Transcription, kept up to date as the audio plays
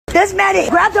This man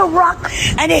grabbed a rock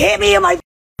and it hit me in my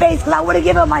face because I would have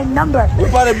given him my number.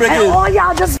 And all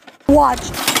y'all just watch.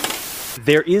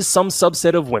 There is some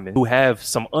subset of women who have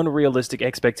some unrealistic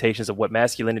expectations of what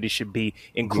masculinity should be,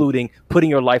 including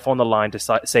putting your life on the line to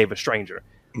save a stranger.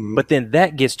 But then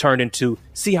that gets turned into,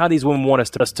 see how these women want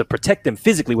us to protect them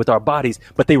physically with our bodies,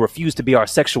 but they refuse to be our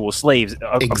sexual slaves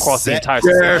across the entire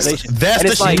civilization. That's and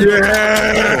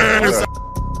the shit.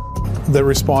 That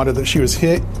responded that she was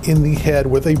hit in the head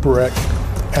with a brick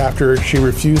after she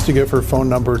refused to give her phone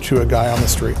number to a guy on the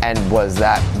street. And was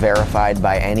that verified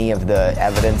by any of the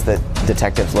evidence that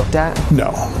detectives looked at? No.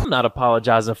 I'm not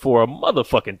apologizing for a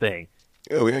motherfucking thing.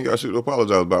 Yeah, we ain't got shit to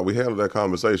apologize about. We handled that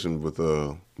conversation with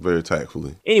very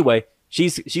tactfully. Anyway,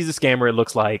 she's a scammer, it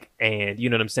looks like, and you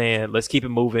know what I'm saying? Let's keep it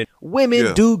moving.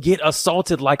 Women do get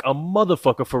assaulted like a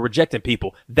motherfucker for rejecting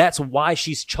people. That's why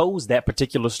she's chose that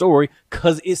particular story,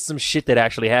 because it's some shit that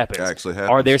actually happens.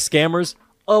 Are there scammers?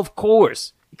 Of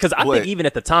course. Because I think even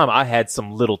at the time I had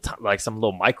some little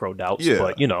micro doubts,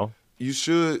 but you know. You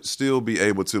should still be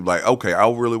able to okay,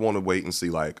 I really want to wait and see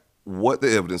what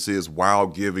the evidence is while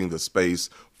giving the space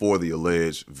for the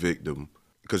alleged victim.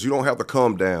 Because you don't have to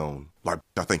come down I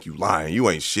think you lying. You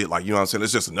ain't shit. You know what I'm saying?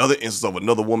 It's just another instance of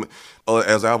another woman.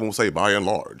 As Alvin would say, by and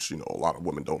large, a lot of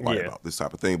women don't lie about this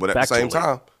type of thing. But at the same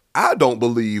time, I don't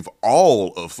believe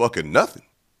all of fucking nothing.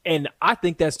 And I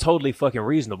think that's totally fucking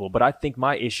reasonable. But I think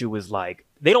my issue is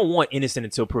they don't want innocent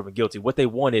until proven guilty. What they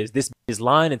want is this is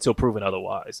lying until proven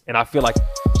otherwise. And I feel like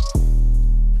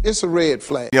it's a red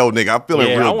flag. Yo, nigga, I'm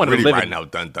feeling real gritty right now.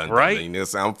 Right? You know what I'm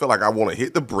saying? I feel like I want to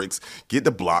hit the bricks, get the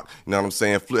block. You know what I'm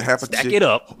saying? Flip half a Stack chick, it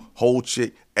up. Whole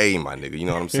chick. Hey, my nigga. You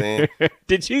know what I'm saying?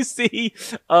 Did you see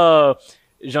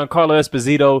Giancarlo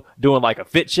Esposito doing a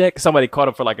fit check? Somebody caught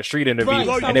him for a street interview,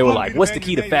 and they were like, "What's the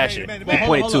key to fashion?" He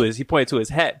pointed to his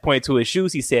hat, pointed to his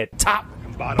shoes. He said, "Top,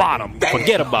 bottom,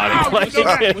 forget about it."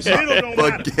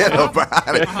 Forget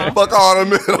about it. Fuck all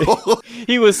the middle.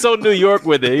 He was so New York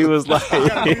with it. He was like,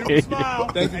 forget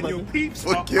about it.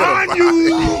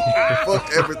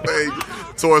 Fuck everything.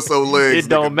 Torso, legs. It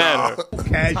don't matter.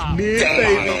 Cashmere,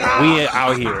 baby. We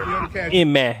out here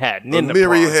in Manhattan, in the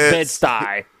Bronx,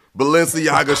 Bed-Stuy.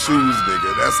 Balenciaga shoes,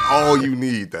 nigga. That's all you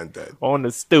need, on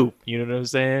the stoop. You know what I'm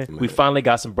saying? Man. We finally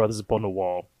got some brothers up on the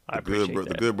wall. I appreciate that.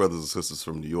 The good brothers and sisters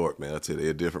from New York, man. I tell you,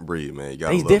 they're a different breed, man.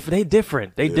 They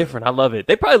different. They different. I love it.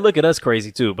 They probably look at us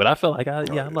crazy too, but I feel like I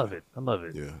love it. I love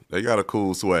it. Yeah, they got a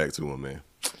cool swag to them, man.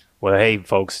 Well, hey,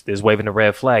 folks, there's Waving the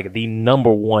Red Flag, the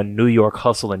 #1 New York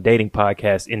hustle and dating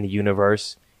podcast in the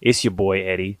universe. It's your boy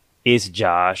Eddie. It's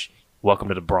Josh. Welcome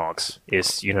to the Bronx.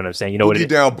 It's, you know what I'm saying? You know what it is?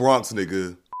 Down Bronx,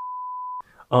 nigga.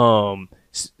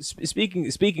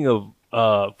 Speaking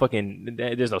of fucking,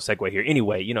 there's no segue here.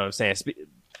 Anyway, you know what I'm saying?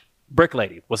 Brick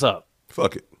Lady, what's up?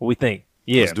 Fuck it. What we think?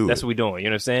 Yeah, that's what we doing. You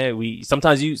know what I'm saying?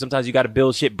 Sometimes you got to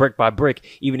build shit brick by brick,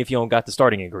 even if you don't got the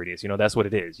starting ingredients. You know, that's what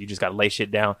it is. You just got to lay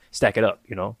shit down, stack it up.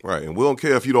 You know, right? And we don't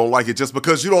care if you don't like it just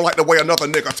because you don't like the way another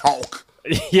nigga talk.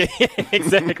 yeah,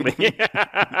 exactly.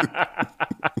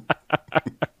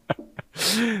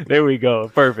 There we go.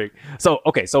 Perfect. So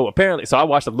apparently, I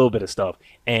watched a little bit of stuff,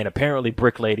 and apparently,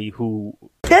 Brick Lady, who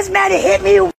this man hit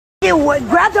me,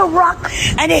 grabbed a rock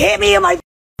and it hit me in my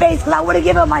face because I would have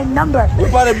given him my number.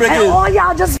 And all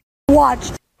y'all just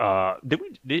watched.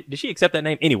 Did she accept that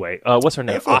name anyway? What's her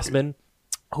name? Osman,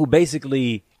 who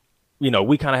basically,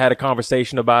 we kind of had a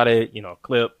conversation about it.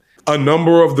 Clip. A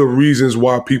number of the reasons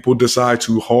why people decide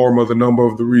to harm, or the number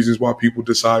of the reasons why people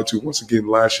decide to, once again,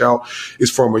 lash out is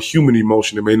from a human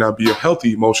emotion. It may not be a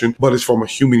healthy emotion, but it's from a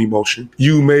human emotion.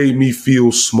 You made me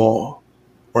feel small,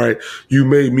 right? You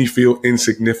made me feel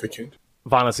insignificant.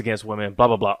 Violence against women, blah,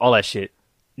 blah, blah, all that shit.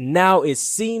 Now it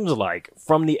seems like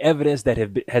from the evidence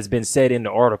that has been said in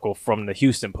the article from the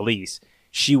Houston police,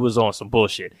 she was on some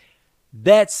bullshit.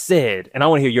 That said, and I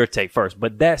want to hear your take first,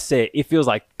 but that said, it feels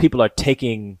like people are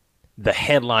taking the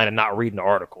headline and not reading the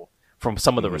article from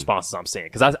some of the responses I'm seeing.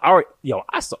 Because I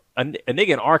saw a nigga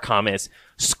in our comments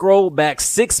scroll back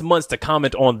 6 months to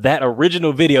comment on that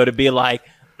original video to be like,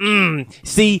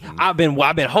 see, I've been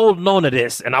holding on to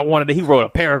this, and he wrote a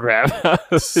paragraph.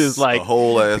 It's like, a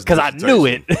whole ass, because I knew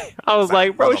it. I was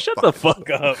like, bro, shut the fuck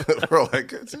up. Bro,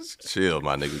 just chill,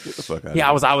 my nigga. Get the fuck out.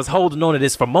 Yeah, I was holding on to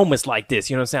this for moments like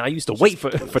this. You know what I'm saying? I used to wait for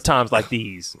times like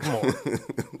these. Come on.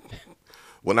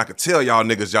 When I could tell y'all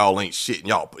niggas y'all ain't shit and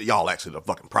y'all actually the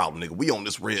fucking problem, nigga. We on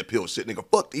this red pill shit, nigga.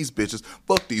 Fuck these bitches.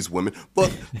 Fuck these women.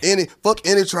 Fuck any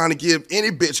trying to give any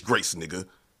bitch grace, nigga.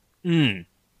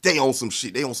 They on some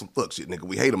shit. They on some fuck shit, nigga.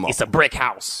 We hate them all. It's a brick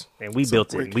house, and we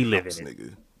built it. We live in it.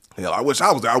 Nigga. Hell, I wish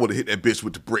I was there. I would have hit that bitch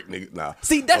with the brick, nigga. Nah.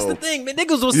 See, that's the thing, man.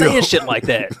 Niggas was saying shit like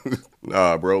that.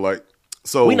 Nah, bro.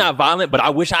 So we not violent, but I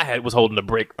wish I was holding the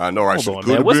brick. I know, right? Hold on,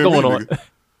 man. What's going on?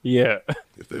 Yeah.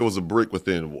 If there was a brick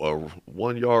within a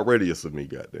 1 yard radius of me,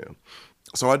 goddamn.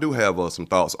 So I do have some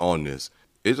thoughts on this.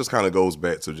 It just kind of goes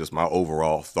back to just my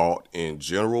overall thought in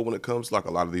general when it comes to like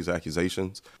a lot of these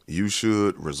accusations. You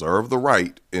should reserve the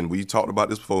right, and we talked about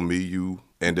this before, me, you,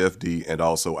 and FD, and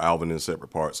also Alvin in separate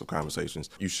parts of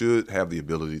conversations. You should have the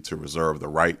ability to reserve the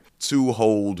right to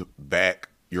hold back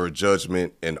your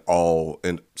judgment and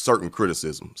certain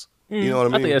criticisms. You know what I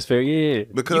mean? I think that's fair. Yeah.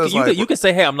 Because you can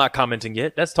say, "Hey, I'm not commenting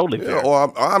yet." That's totally fair.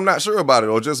 Or I'm not sure about it,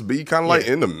 or just be kind of like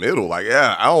in the middle. Like,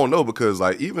 yeah, I don't know, because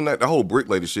like even that the whole brick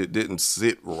lady shit didn't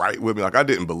sit right with me. Like I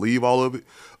didn't believe all of it.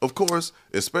 Of course,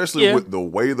 especially with the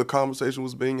way the conversation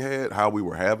was being had, how we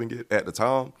were having it at the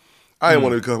time. I didn't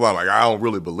want to come out like I don't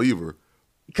really believe her.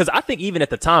 Because I think even at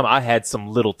the time I had some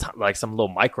little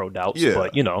micro doubts. Yeah.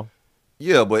 But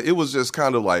Yeah, but it was just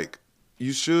kind of like,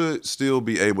 you should still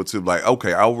be able to like,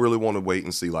 okay, I really want to wait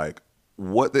and see like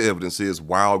what the evidence is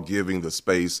while giving the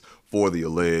space for the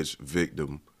alleged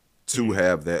victim to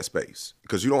have that space.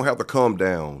 Because you don't have to come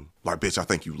down like, bitch, I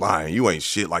think you lying. You ain't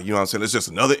shit. Like, you know what I'm saying? It's just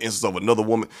another instance of another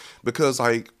woman. Because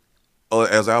like,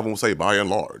 as Alvin would say, by and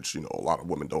large, a lot of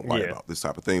women don't lie about this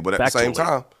type of thing. But at the same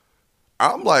time,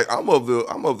 I'm of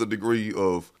the degree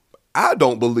of, I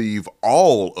don't believe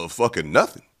all of fucking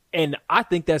nothing. And I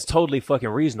think that's totally fucking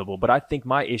reasonable. But I think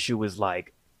my issue is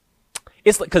like,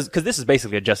 it's like, because this is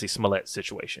basically a Jussie Smollett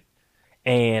situation.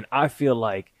 And I feel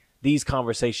like these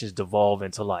conversations devolve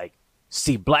into like,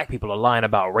 see, black people are lying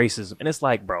about racism. And it's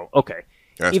like, bro, okay.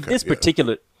 If this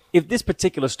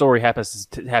particular story happens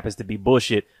to be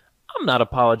bullshit, I'm not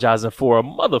apologizing for a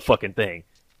motherfucking thing.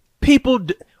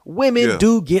 Women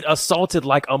do get assaulted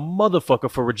like a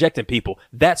motherfucker for rejecting people.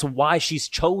 That's why she's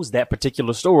chose that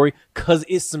particular story, because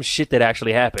it's some shit that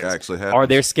actually happens. Are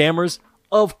there scammers?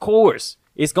 Of course.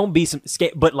 It's going to be some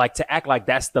scam, but like to act like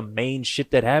that's the main shit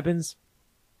that happens.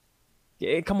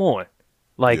 Yeah, come on.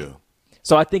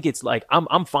 So I think it's like,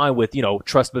 I'm fine with,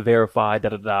 trust but verify,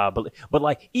 but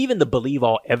like even the believe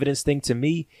all evidence thing to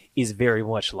me is very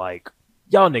much like,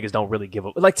 y'all niggas don't really give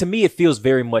a, like to me it feels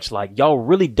very much like y'all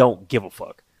really don't give a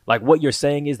fuck. Like what you're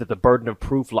saying is that the burden of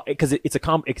proof, like, because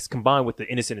it's combined with the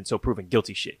innocent until proven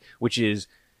guilty shit, which is,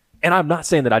 and I'm not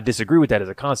saying that I disagree with that as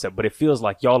a concept, but it feels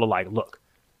like y'all are like, look,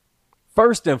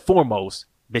 first and foremost,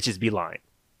 bitches be lying.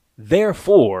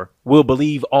 Therefore, we'll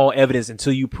believe all evidence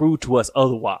until you prove to us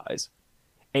otherwise.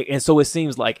 And so it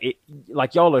seems like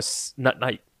y'all are not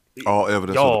all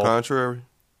evidence to the contrary.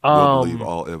 We'll believe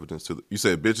all evidence to you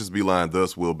said bitches be lying,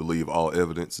 thus we'll believe all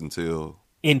evidence until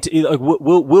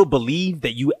we'll believe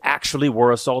that you actually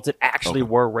were assaulted, actually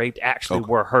were raped, actually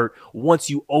were hurt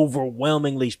once you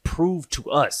overwhelmingly prove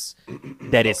to us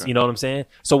that it's, you know what I'm saying?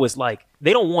 So it's like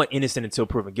they don't want innocent until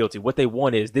proven guilty. What they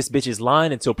want is this bitch is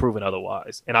lying until proven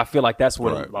otherwise. And I feel like that's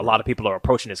what a lot of people are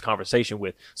approaching this conversation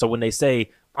with. So when they say,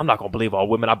 I'm not going to believe all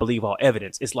women, I believe all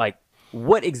evidence, it's like,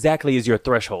 what exactly is your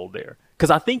threshold there?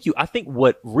 Because I think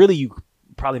what really you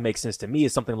probably makes sense to me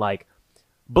is something like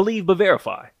believe but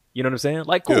verify. You know what I'm saying?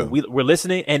 Like, cool, we're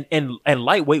listening, and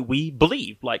lightweight, we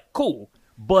believe, like, cool.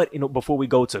 But before we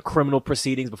go to criminal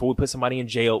proceedings, before we put somebody in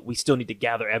jail, we still need to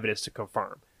gather evidence to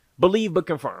confirm. Believe but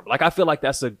confirm. Like, I feel like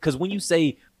that's because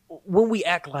when we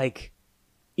act like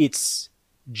it's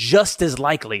just as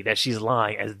likely that she's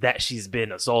lying as that she's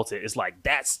been assaulted, it's like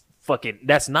that's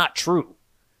not true.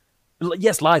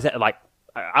 Yes, lies. Like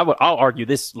I'll argue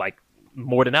this like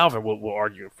more than Alvin will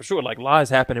argue for sure. Like lies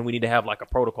happen, and we need to have like a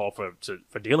protocol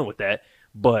for dealing with that.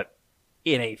 But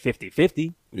it ain't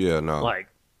 50-50. Yeah, no. Like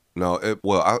no.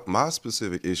 My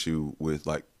specific issue with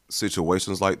like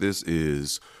situations like this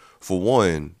is, for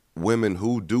one, women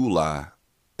who do lie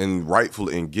and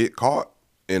rightfully and get caught,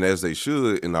 and as they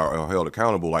should, and are held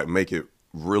accountable, like make it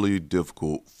really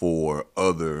difficult for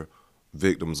other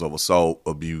victims of assault,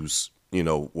 abuse,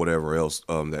 whatever else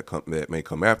that may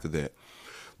come after that.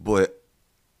 But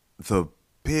the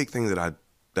big thing that I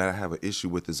have an issue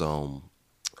with is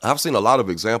I've seen a lot of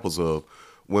examples of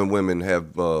when women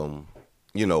have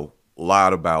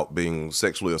lied about being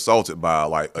sexually assaulted by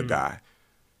like a guy,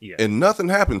 and nothing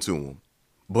happened to him,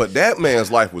 but that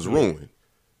man's life was ruined,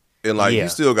 and like he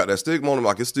still got that stigma on him.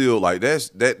 Like it's still like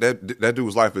that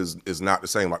dude's life is not the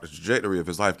same. Like the trajectory of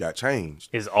his life got changed.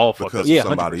 Is all because of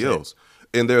somebody 100%. Else.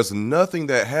 And there's nothing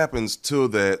that happens to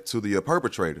the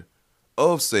perpetrator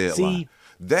of said lie.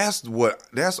 That's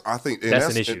I think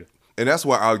that's an issue. And that's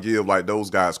why I'll give like those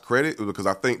guys credit, because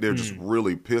I think they're just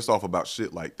really pissed off about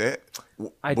shit like that.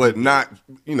 But not,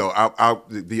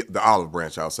 the olive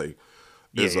branch, I'll say,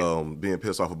 is being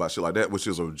pissed off about shit like that, which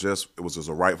is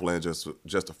a rightful and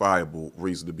justifiable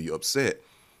reason to be upset.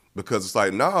 because it's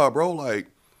like, nah, bro, like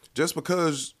just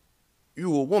because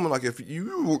you a woman, like if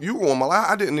you were on my life,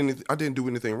 I didn't do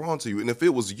anything wrong to you, and if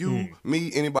it was you,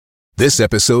 me, anybody. This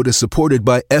episode is supported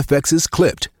by FX's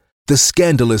Clipped, the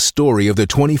scandalous story of the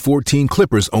 2014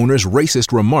 Clippers owner's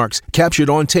racist remarks captured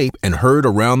on tape and heard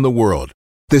around the world.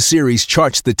 The series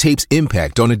charts the tape's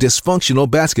impact on a dysfunctional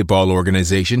basketball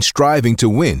organization striving to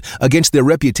win against their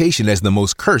reputation as the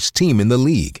most cursed team in the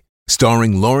league.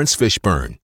 Starring Lawrence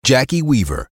Fishburne, Jackie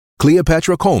Weaver,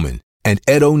 Cleopatra Coleman, and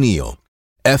Ed O'Neill.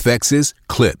 FX's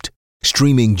Clipped,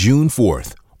 streaming June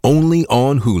 4th, only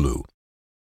on Hulu.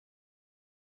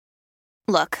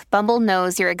 Look, Bumble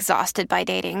knows you're exhausted by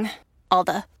dating. All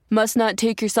the, must not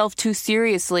take yourself too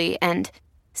seriously, and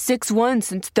 6'1"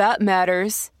 since that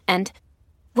matters, and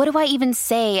what do I even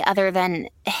say other than,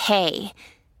 hey?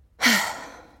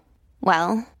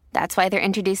 Well, that's why they're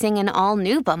introducing an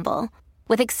all-new Bumble,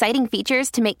 with exciting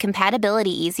features to make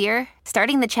compatibility easier,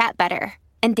 starting the chat better,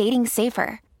 and dating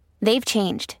safer. They've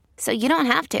changed, so you don't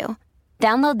have to.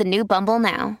 Download the new Bumble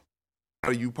now.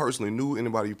 You personally knew,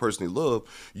 anybody you personally loved,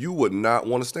 you would not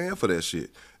want to stand for that shit.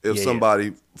 If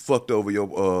somebody fucked over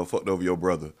your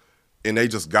brother, and they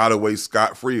just got away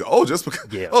scot-free. Oh, just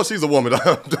because she's a woman.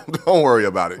 Don't worry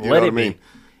about it. You know what I mean?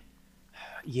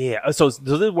 Yeah. So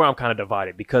this is where I'm kind of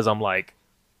divided, because I'm like,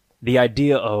 the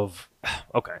idea of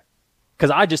okay, because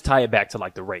I just tie it back to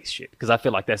like the race shit, because I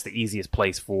feel like that's the easiest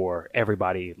place for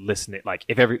everybody listening. Like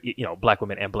if black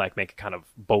women and black men can kind of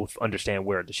both understand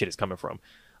where the shit is coming from,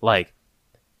 like.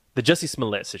 The Jussie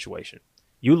Smollett situation.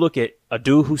 You look at a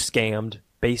dude who scammed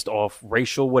based off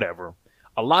racial whatever.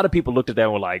 A lot of people looked at that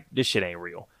and were like, this shit ain't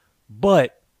real.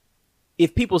 But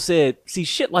if people said, see,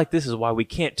 shit like this is why we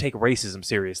can't take racism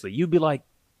seriously, you'd be like,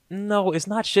 no, it's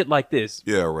not shit like this.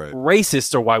 Yeah, right.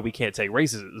 Racists are why we can't take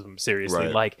racism seriously.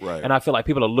 Right. And I feel like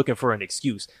people are looking for an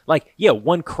excuse. Like, yeah,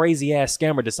 one crazy ass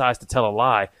scammer decides to tell a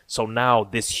lie. So now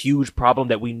this huge problem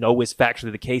that we know is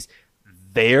factually the case,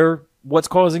 they're what's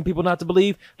causing people not to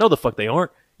believe? No, the fuck they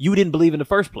aren't. You didn't believe in the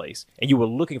first place, and you were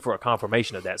looking for a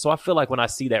confirmation of that. So I feel like when I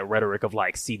see that rhetoric of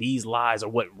like, see, these lies are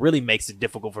what really makes it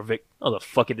difficult for no, the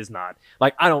fuck it is not.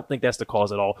 Like, I don't think that's the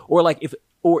cause at all. Or like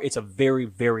or it's a very,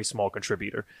 very small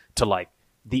contributor to like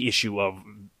the issue of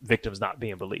victims not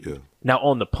being believed. Yeah. Now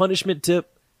on the punishment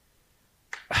tip,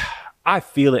 I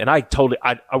feel it, and I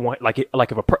want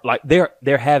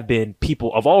there have been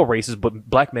people of all races, but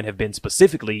black men have been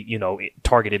specifically,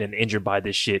 targeted and injured by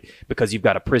this shit, because you've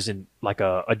got a prison, like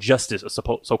a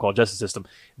so-called justice system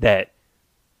that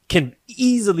can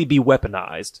easily be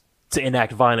weaponized to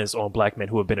enact violence on black men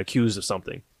who have been accused of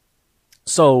something.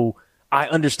 So I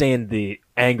understand the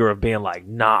anger of being like,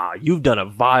 nah, you've done a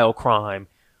vile crime.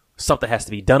 Something has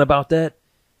to be done about that.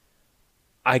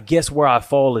 I guess where I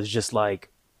fall is just like,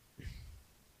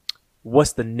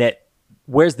 where's the net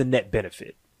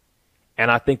benefit? And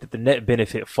I think that the net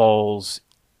benefit falls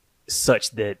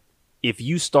such that if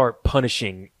you start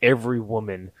punishing every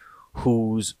woman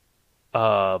who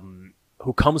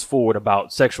comes forward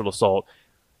about sexual assault,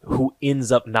 who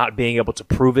ends up not being able to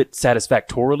prove it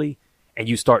satisfactorily, and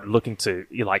you start looking to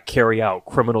carry out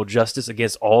criminal justice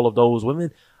against all of those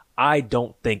women, I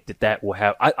don't think that will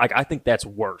have. I think that's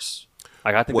worse.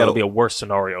 Like, I think that'll be a worse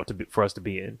scenario for us to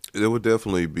be in. There would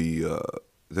definitely be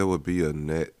there would be a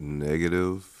net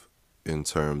negative in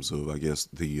terms of, I guess,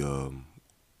 the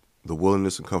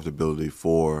willingness and comfortability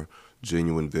for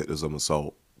genuine victims of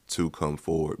assault to come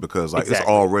forward, because It's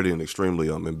already an extremely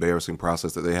embarrassing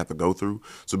process that they have to go through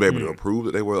to be able to prove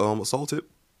that they were assaulted.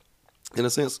 In a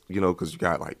sense, because you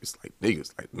got it's like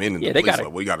niggas, like men in the police,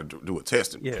 we got to do a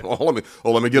test. And,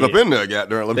 let me get up in there,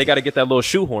 goddamn. They got to get that little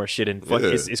shoehorn shit in.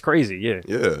 It's crazy,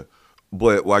 yeah.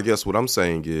 But I guess what I'm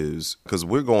saying is, because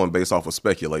we're going based off of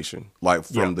speculation, like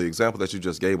from the example that you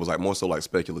just gave was like more so like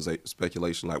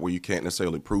speculation, like where you can't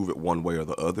necessarily prove it one way or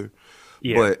the other.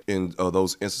 Yeah. But in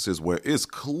those instances where it's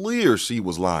clear she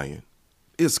was lying,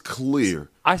 it's clear.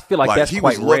 I feel like that's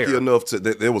quite rare. He was lucky enough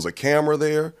that there was a camera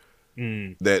there.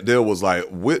 That there was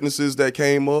witnesses that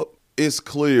came up. It's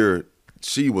clear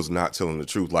she was not telling the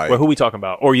truth. Well, who we talking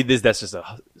about? Or that's just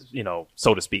a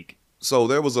so to speak. So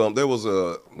there was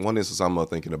one instance I'm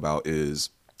thinking about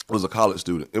was a college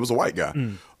student. It was a white guy.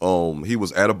 He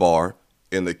was at a bar,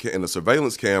 and the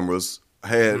surveillance cameras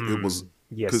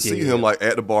could see him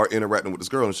at the bar interacting with this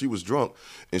girl, and she was drunk,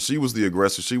 and she was the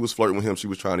aggressor. She was flirting with him. She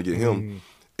was trying to get him,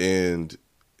 and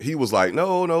he was like,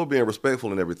 no, being respectful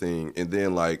and everything. And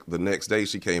then the next day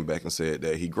she came back and said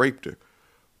that he raped her,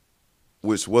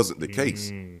 which wasn't the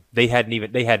case. They had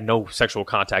no sexual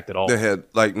contact at all. They had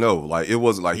it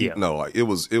wasn't it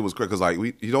was crazy,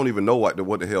 because you don't even know what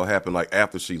the hell happened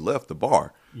after she left the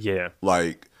bar. Yeah.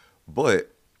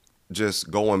 But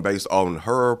just going based on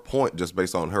her point, just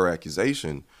based on her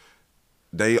accusation,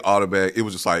 it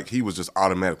was just like he was just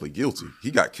automatically guilty.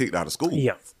 He got kicked out of school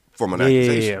from an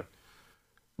accusation. Yeah.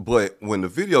 But when the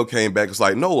video came back, it's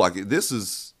like, no, like this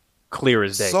is clear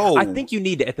as day. So, I think you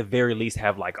need to, at the very least,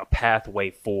 have like a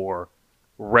pathway for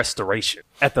restoration.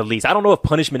 At the least, I don't know if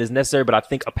punishment is necessary, but I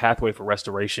think a pathway for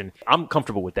restoration. I'm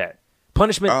comfortable with that.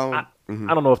 Punishment, I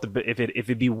don't know if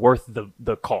it'd be worth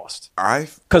the cost.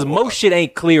 Because most shit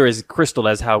ain't clear as crystal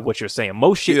as what you're saying.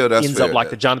 Most shit ends up like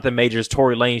the Jonathan Majors,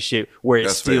 Tory Lane shit, where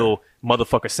it's still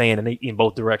motherfuckers saying in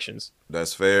both directions.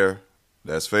 That's fair.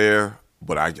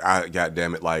 But I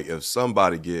goddamn it, like if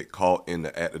somebody get caught in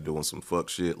the act of doing some fuck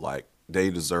shit, like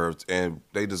they deserved and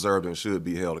should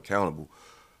be held accountable.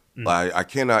 Like I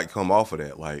cannot come off of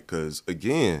that, like, because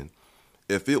again,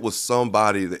 if it was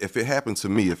somebody if it happened to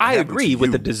me, I agree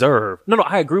with the deserve. No,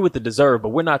 I agree with the deserve, but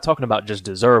we're not talking about just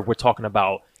deserve. We're talking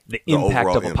about the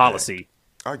impact of a policy.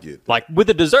 I get it. Like with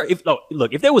the deserve.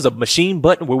 If there was a machine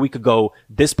button where we could go,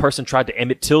 this person tried to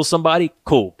Emmett Till somebody,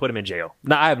 cool, put him in jail.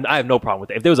 Now I have no problem with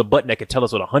that. If there was a button that could tell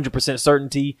us with 100%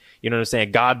 certainty, you know what I'm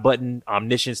saying? God button,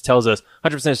 omniscience tells us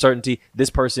 100% certainty.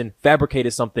 This person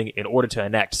fabricated something in order to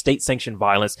enact state-sanctioned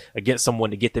violence against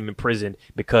someone to get them imprisoned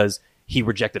because he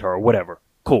rejected her or whatever.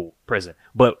 Cool, prison.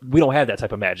 But we don't have that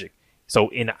type of magic. So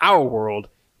in our world,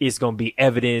 it's going to be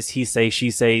evidence, he say, she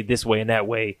say, this way and that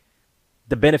way.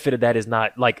 The benefit of that is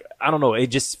not like, I don't know. It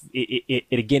just,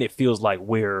 it feels like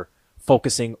we're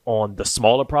focusing on the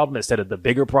smaller problem instead of the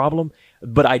bigger problem.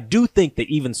 But I do think that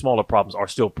even smaller problems are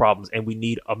still problems. And we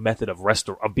need a method of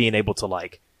being able to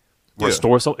like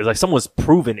restore. So it's like someone's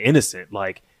proven innocent.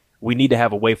 Like we need to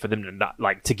have a way for them to not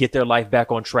like to get their life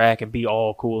back on track and be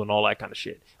all cool and all that kind of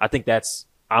shit. I think that's,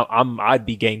 I'd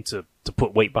be game to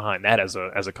put weight behind that as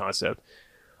a concept.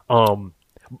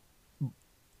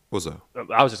 What's up?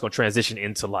 I was just going to transition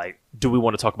into like, do we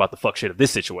want to talk about the fuck shit of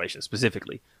this situation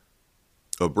specifically?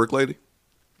 A brick lady?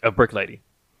 A brick lady.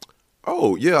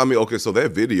 Oh, yeah. I mean, okay, so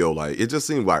that video, like, it just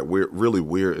seemed like really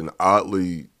weird and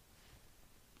oddly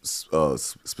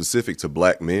specific to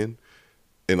black men.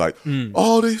 And like,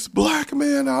 all these black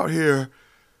men out here.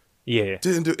 Yeah.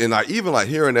 Didn't do, and like, even like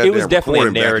hearing that it was definitely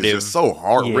a narrative. It's just so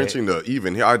heart-wrenching to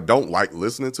even hear. I don't like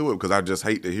listening to it because I just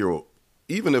hate to hear,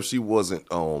 even if she wasn't,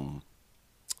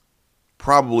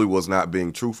 probably was not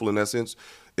being truthful in that sense,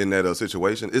 in that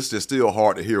situation. It's just still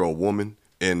hard to hear a woman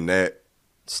in that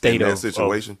state of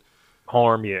situation. Of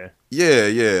harm, yeah.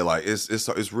 Yeah. Like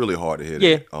it's really hard to hear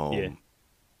that.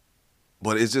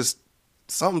 But it's just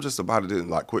something just about it didn't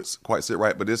like quite sit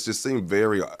right. But it just seemed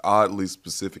very oddly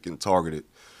specific and targeted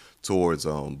towards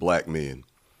black men.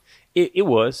 It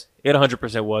was. It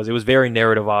 100% was. It was very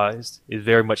narrativized. It's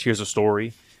very much here's a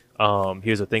story.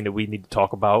 Here's a thing that we need to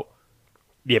talk about.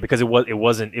 Yeah, because it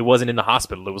wasn't in the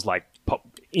hospital. It was like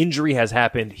injury has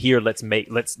happened here. Let's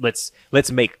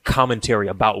make commentary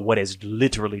about what has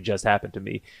literally just happened to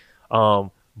me.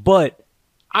 But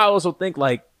I also think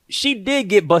like she did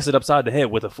get busted upside the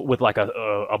head with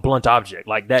a blunt object.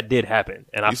 Like that did happen,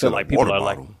 and I feel like people are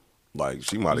like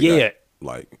she might have got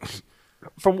like.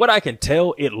 From what I can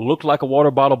tell, it looked like a water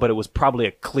bottle, but it was probably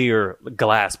a clear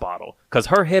glass bottle because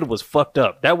her head was fucked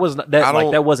up. That wasn't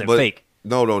fake.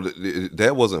 No,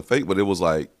 that wasn't fake, but it was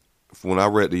like when I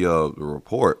read the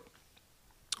report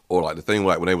or like the thing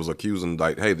like when they was accusing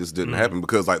like, hey, this didn't happen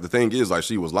because like the thing is like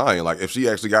she was lying. Like if she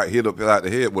actually got hit upside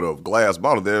the head with a glass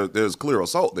bottle, there's clear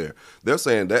assault there. They're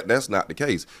saying that's not the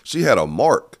case. She had a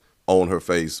mark on her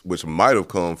face which might have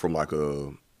come from like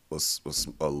a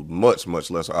much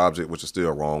lesser object, which is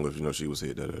still wrong if she was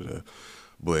hit.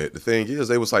 But the thing is,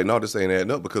 they was like, no, this ain't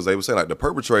adding up because they were saying like the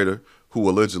perpetrator who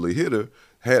allegedly hit her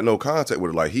had no contact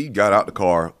with her. Like he got out the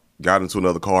car, got into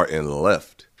another car, and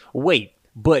left. Wait,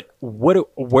 but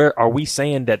where are we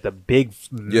saying that the big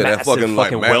massive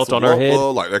fucking welt on her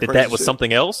head that was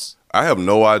something else? I have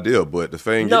no idea, but the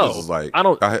thing is like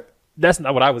that's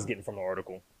not what I was getting from the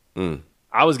article.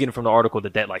 I was getting from the article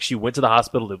that like she went to the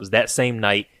hospital. It was that same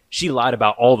night. She lied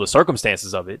about all the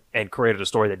circumstances of it and created a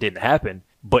story that didn't happen.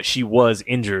 But she was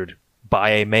injured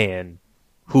by a man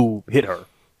who hit her.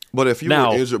 But if you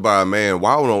were injured by a man,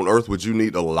 why on earth would you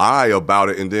need to lie about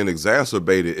it and then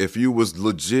exacerbate it if you was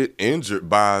legit injured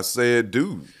by said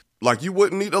dude? Like, you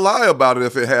wouldn't need to lie about it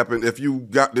if it happened, if you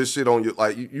got this shit on you.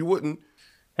 Like, you wouldn't.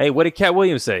 Hey, what did Cat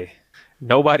Williams say?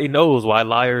 Nobody knows why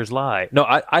liars lie. No,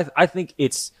 I think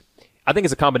it's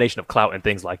a combination of clout and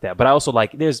things like that. But I also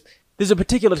like there's a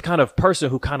particular kind of person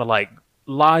who kind of like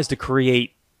lies to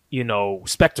create,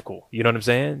 spectacle. You know what I'm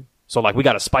saying? So like we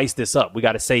got to spice this up. We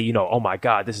got to say, oh my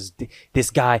God, this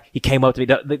guy. He came up to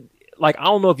me. Like I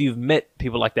don't know if you've met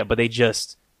people like that, but they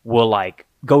just will like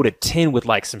go to 10 with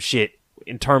like some shit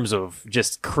in terms of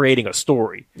just creating a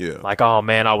story. Yeah. Like, oh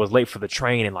man, I was late for the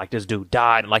train and like this dude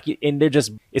died. And like, and they're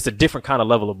just, it's a different kind of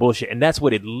level of bullshit. And that's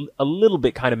what it a little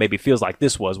bit kind of maybe feels like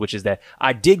this was, which is that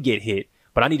I did get hit,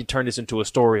 but I need to turn this into a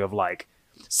story of like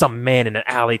some man in an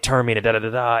alley turned me and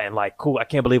da-da-da-da. And like, cool, I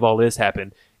can't believe all this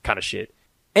happened kind of shit.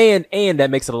 And that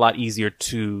makes it a lot easier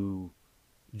to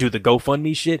do the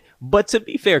GoFundMe shit. But to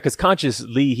be fair, because Conscious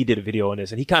Lee, he did a video on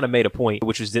this and he kind of made a point,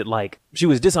 which was that like she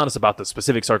was dishonest about the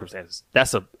specific circumstances.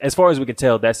 As far as we can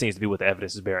tell, that seems to be what the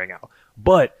evidence is bearing out.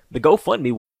 But the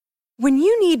GoFundMe. When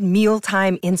you need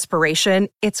mealtime inspiration,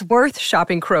 it's worth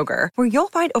shopping Kroger, where you'll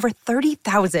find over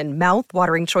 30,000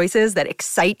 mouth-watering choices that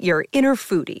excite your inner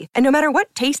foodie. And no matter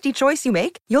what tasty choice you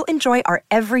make, you'll enjoy our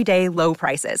everyday low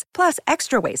prices, plus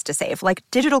extra ways to save, like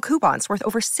digital coupons worth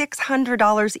over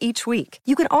 $600 each week.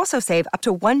 You can also save up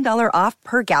to $1 off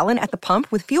per gallon at the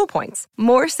pump with fuel points.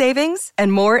 More savings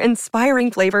and more inspiring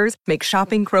flavors make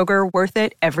shopping Kroger worth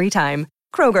it every time.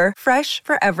 Kroger, fresh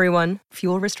for everyone.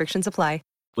 Fuel restrictions apply.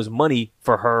 Was money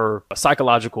for her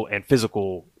psychological and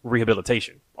physical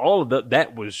rehabilitation. All of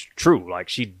that was true. Like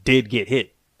she did get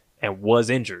hit and was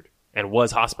injured and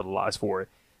was hospitalized for it.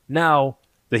 Now,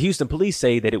 the Houston police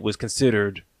say that it was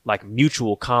considered like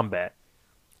mutual combat.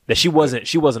 That she wasn't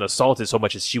assaulted so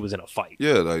much as she was in a fight.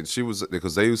 Yeah, like she was,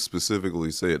 because they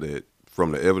specifically said that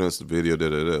from the evidence, the video,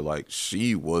 like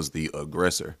she was the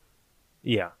aggressor.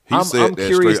 Yeah. He said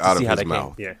that straight out of his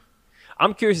mouth. Yeah.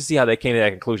 I'm curious to see how they came to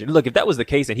that conclusion. Look, if that was the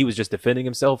case and he was just defending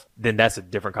himself, then that's a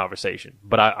different conversation.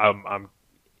 But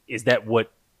is that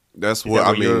what? That's what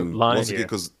I mean. Once again,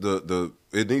 because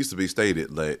it needs to be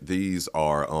stated that these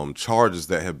are charges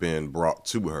that have been brought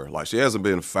to her. Like she hasn't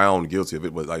been found guilty of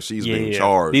it, but like she's been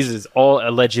charged. These is all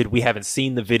alleged. We haven't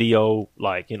seen the video.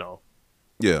 Like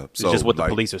Yeah, it's just what the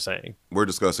police are saying. We're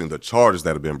discussing the charges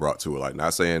that have been brought to her. Like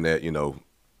not saying that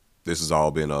this has all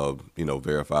been,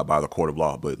 verified by the court of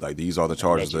law. But, like, these are the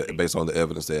charges that, based on the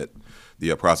evidence that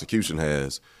the prosecution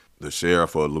has, the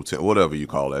sheriff or lieutenant, whatever you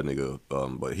call that nigga.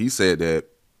 But he said that,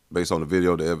 based on the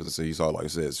video, the evidence that he saw, like I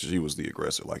said, she was the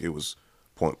aggressor. Like, it was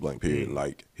point blank period. Mm-hmm.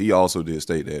 Like, he also did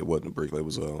state that it wasn't a brick. It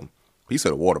was, he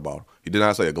said a water bottle. He did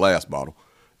not say a glass bottle.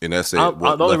 And that said,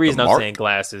 the only reason I'm saying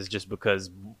glass is just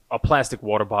because a plastic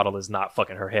water bottle is not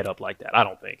fucking her head up like that. I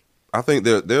don't think. I think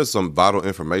there's some vital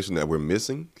information that we're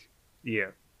missing.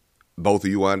 Yeah. Both of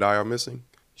you and I are missing.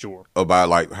 Sure. About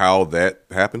like how that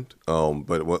happened.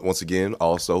 But once again,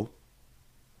 also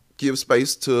give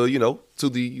space to, to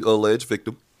the alleged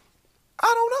victim.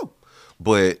 I don't know.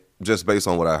 But just based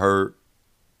on what I heard,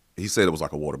 he said it was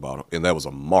like a water bottle. And that was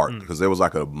a mark. Because there was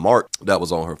like a mark that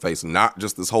was on her face. Not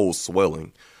just this whole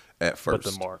swelling at first.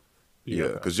 But the mark. Yeah,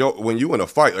 because when you in a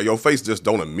fight, your face just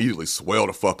don't immediately swell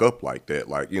the fuck up like that.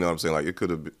 Like, you know what I'm saying? Like, it could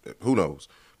have been, who knows?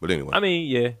 But anyway. I mean,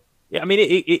 yeah. Yeah, I mean,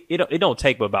 it don't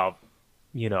take but about,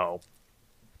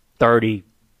 30,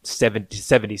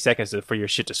 70 seconds for your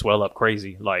shit to swell up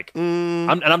crazy. Like,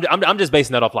 I'm just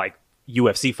basing that off, like,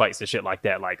 UFC fights and shit like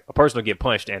that. Like, a person will get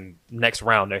punched and next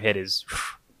round their head is,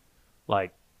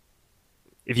 like,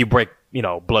 if you break,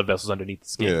 blood vessels underneath the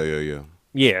skin. Yeah.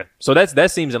 Yeah, so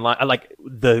that seems in line. Like,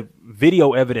 the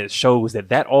video evidence shows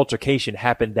that altercation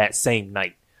happened that same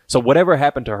night. So whatever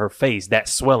happened to her face, that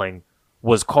swelling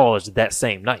was caused that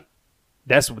same night.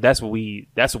 That's what we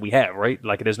have, right?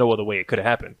 Like, there's no other way it could have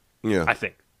happened. Yeah, I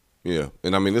think. Yeah,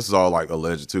 and I mean, this is all like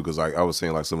alleged too, because like I was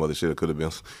saying, like some other shit it could have been.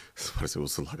 It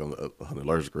was like an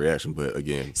allergic reaction, but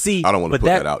again, I don't want to put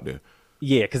that out there.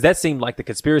 Yeah, because that seemed like the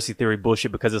conspiracy theory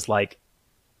bullshit. Because it's like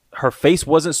her face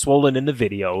wasn't swollen in the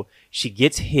video. She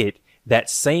gets hit that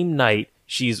same night.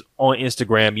 She's on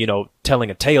Instagram,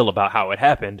 telling a tale about how it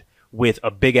happened with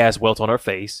a big ass welt on her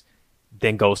face.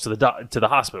 Then goes to the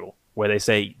hospital where they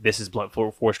say this is blunt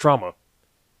force trauma.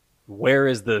 Where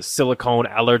is the silicone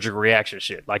allergic reaction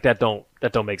shit? Like that don't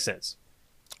make sense.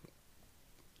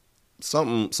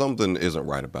 Something isn't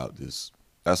right about this.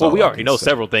 That's well, we already know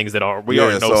several things that are. We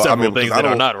already know several things that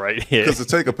are not right. Because to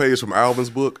take a page from Alvin's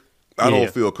book, I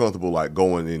don't feel comfortable like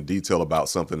going in detail about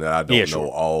something that I don't know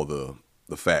all the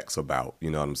facts about, you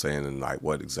know what I'm saying, and like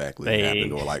what exactly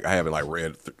happened, or like I haven't like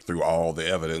read through all the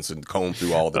evidence and combed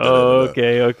through all the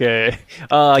okay.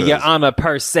 Your Honor,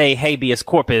 per se habeas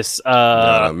corpus. You know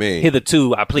what I mean?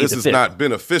 Hitherto, I plead the fifth. This is not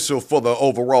beneficial for the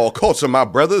overall culture, my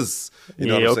brothers. You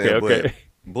know what I'm saying? Okay.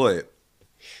 But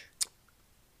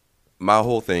my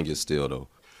whole thing is still though,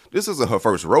 this isn't her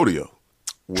first rodeo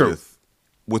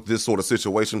with this sort of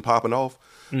situation popping off,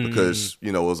 because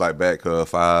it was like back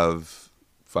five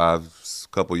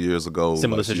couple years ago,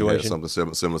 similar situation. She had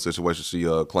something similar situation. She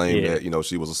claimed that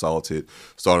she was assaulted,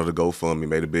 started a GoFundMe,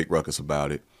 made a big ruckus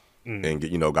about it,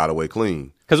 and got away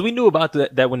clean. Because we knew about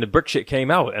that when the brick shit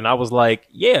came out, and I was like,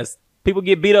 yes, people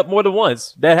get beat up more than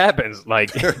once. That happens.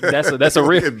 Like that's a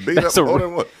real that's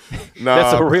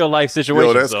a real life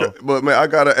situation. But man, I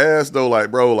gotta ask though,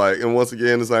 like, bro, like, and once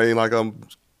again, it's ain't like I'm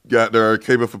got there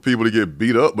caping for people to get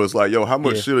beat up, but it's like, yo, how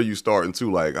much shit are you starting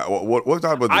to like? What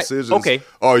type of decisions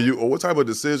are you, or what type of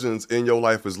decisions in your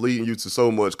life is leading you to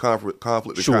so much conflict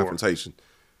and confrontation?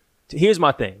 Here's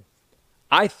my thing.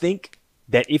 I think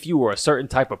that if you were a certain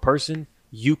type of person,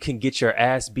 you can get your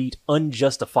ass beat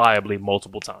unjustifiably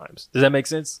multiple times. Does that make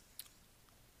sense?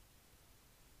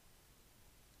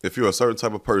 If you're a certain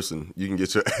type of person, you can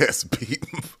get your ass beat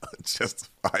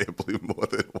unjustifiably more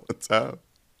than one time.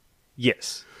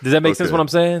 Yes. Does that make sense what I'm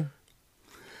saying?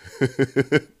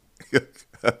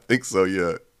 I think so,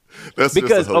 yeah. That's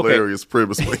just a hilarious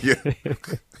premise. But yeah.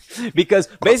 Because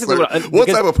basically, what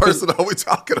type of person are we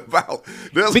talking about?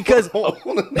 Because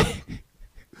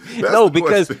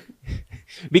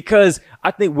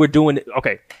I think we're doing it.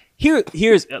 Okay,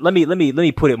 here's let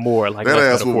me put it more like that.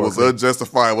 Ass was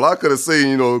unjustifiable. I could have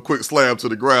seen a quick slam to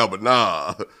the ground, but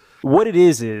nah. What it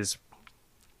is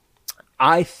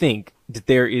I think that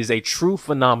there is a true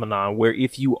phenomenon where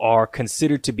if you are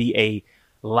considered to be a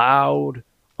loud,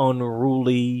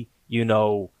 unruly,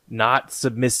 not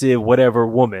submissive, whatever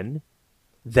woman,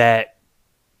 that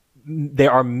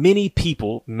there are many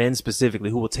people, men specifically,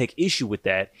 who will take issue with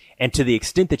that. And to the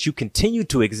extent that you continue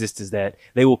to exist as that,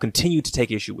 they will continue to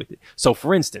take issue with it. So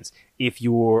for instance, if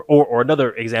you're, or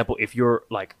another example, if you're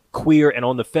like queer and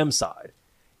on the femme side,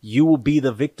 you will be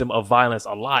the victim of violence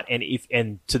a lot.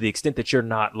 And to the extent that you're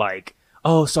not like,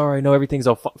 oh, sorry, no, everything's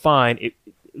fine.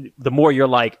 The more you're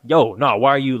like, yo, no, why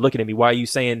are you looking at me? Why are you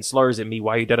saying slurs at me?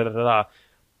 Why are you da-da-da-da-da?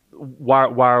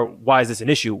 Why is this an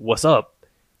issue? What's up?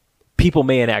 People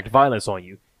may enact violence on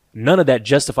you. None of that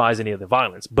justifies any of the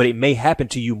violence, but it may happen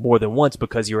to you more than once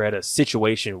because you're at a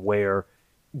situation where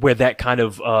that kind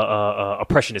of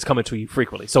oppression is coming to you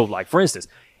frequently. So like, for instance,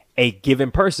 a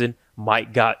given person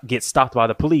might get stopped by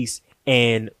the police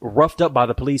and roughed up by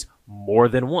the police more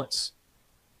than once.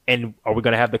 And are we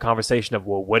going to have the conversation of,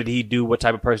 well, what did he do? What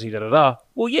type of person he da-da-da?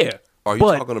 Well, yeah. Are you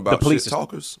talking about shit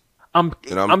talkers?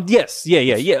 Yes.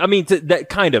 Yeah. I mean, that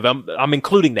kind of, I'm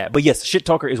including that. But yes, shit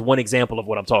talker is one example of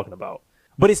what I'm talking about.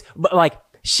 But like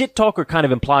shit talker kind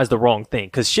of implies the wrong thing,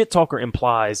 because shit talker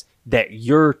implies that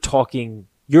you're preemptively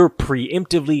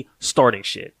starting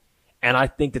shit. And I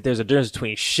think that there's a difference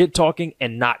between shit talking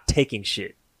and not taking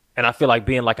shit. And I feel like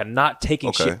being like a not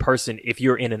taking shit person, if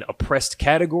you're in an oppressed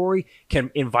category, can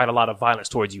invite a lot of violence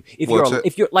towards you.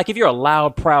 If you're a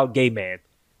loud, proud gay man,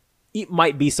 it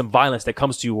might be some violence that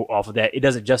comes to you off of that. It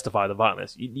doesn't justify the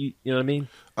violence. You know what I mean?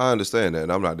 I understand that,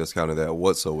 and I'm not discounting that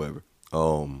whatsoever.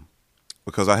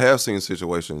 Because I have seen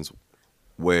situations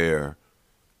where,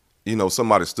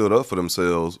 somebody stood up for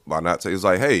themselves by not saying, it's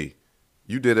like, hey,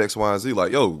 you did X, Y, and Z.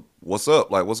 Like, yo, what's up?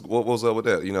 Like, what was up with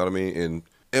that? You know what I mean?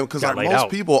 And because like most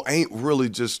people ain't really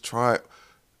just trying.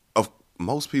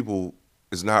 Most people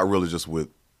is not really just with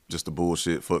just the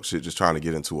bullshit, fuck shit, just trying to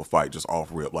get into a fight, just off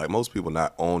rip. Like most people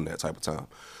not on that type of time.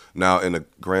 Now, in the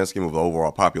grand scheme of the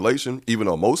overall population, even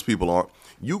though most people aren't,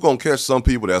 you gonna catch some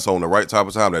people that's on the right type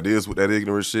of time that is with that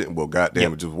ignorant shit and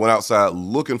goddamn it, just went outside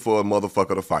looking for a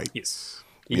motherfucker to fight. Yes.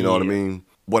 You know what I mean?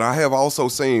 But I have also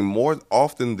seen more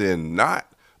often than not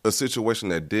a situation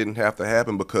that didn't have to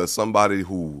happen because somebody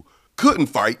who couldn't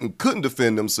fight and couldn't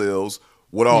defend themselves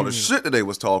with all the shit that they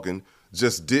was talking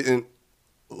just didn't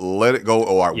let it go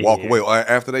or like walk away. Or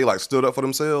after they like stood up for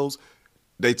themselves,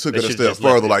 they took it a step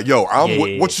further. Like, yo,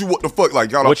 what the fuck?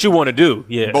 Like, y'all, what you want to do?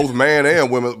 Yeah, both man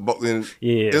and women.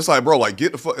 It's like, bro, like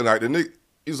get the fuck. And like the nigga,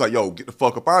 he was like, yo, get the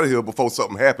fuck up out of here before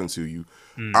something happens to you.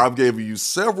 I've gave you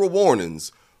several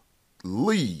warnings.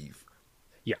 Leave.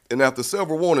 Yeah. And after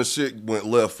several warnings, shit went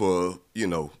left for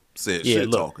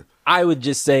shit talking. I would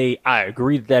just say I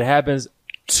agree that happens.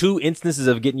 2 instances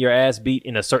of getting your ass beat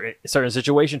in a certain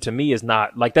situation to me is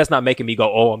not like, that's not making me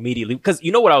go, oh, immediately. Because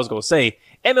you know what I was going to say?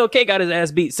 MLK got his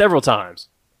ass beat several times.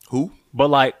 Who?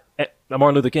 But like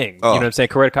Martin Luther King. You know what I'm saying?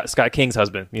 Coretta Scott King's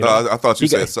husband. You know? I thought you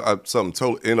said something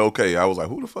totally NOK. I was like,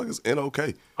 who the fuck is NOK?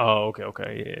 Oh,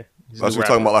 okay, yeah. I thought you were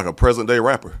talking about like a present day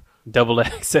rapper. Double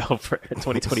XL for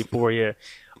 2024, yeah.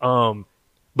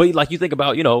 But like you think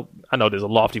about, I know there's a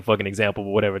lofty fucking example, but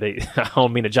whatever. I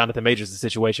don't mean a Jonathan Majors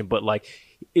situation, but like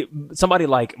somebody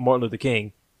like Martin Luther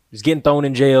King is getting thrown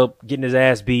in jail, getting his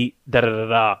ass beat,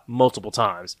 multiple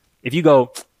times. If you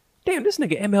go, damn, this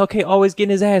nigga MLK always getting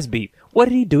his ass beat. What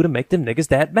did he do to make them niggas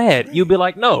that mad? You'd be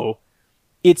like, no,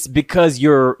 it's because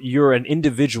you're an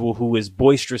individual who is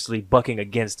boisterously bucking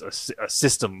against a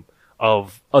system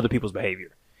of other people's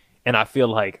behavior. And I feel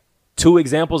like 2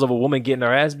 examples of a woman getting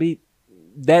her ass beat,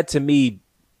 that to me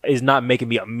is not making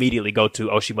me immediately go to,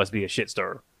 oh, she must be a shit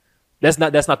stirrer. That's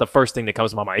not the first thing that comes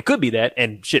to my mind. It could be that,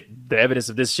 and shit, the evidence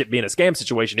of this shit being a scam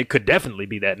situation, it could definitely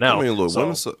be that now. I mean, look,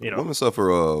 so, women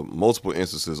suffer multiple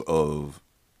instances of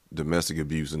domestic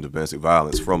abuse and domestic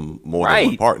violence from more than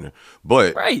one partner.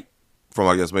 But from,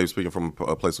 I guess, maybe speaking from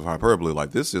a place of hyperbole,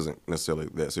 like, this isn't necessarily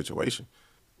that situation.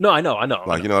 No, I know.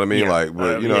 Like, you know what I mean? Yeah. Like,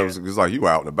 but, it's like you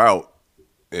out and about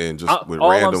and just with all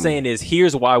random... I'm saying is,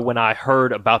 here's why when I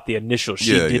heard about the initial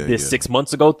she did this 6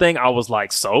 months ago thing, I was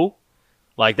like, so?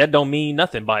 Like, that don't mean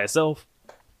nothing by itself.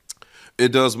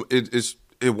 It does.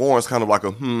 It warrants kind of like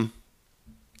a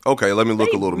okay, let me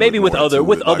look a little maybe bit with more other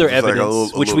into it. other Like,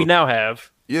 evidence, which we now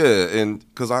have. Yeah, and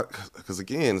because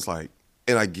again, it's like,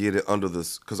 and I get it under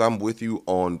this, because I'm with you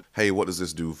on, hey, what does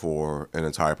this do for an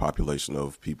entire population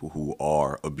of people who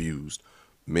are abused,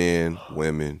 men,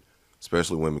 women,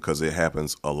 especially women, because it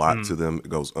happens a lot to them. It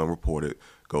goes unreported,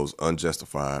 goes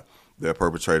unjustified. Their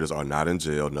perpetrators are not in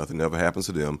jail. Nothing ever happens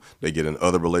to them. They get in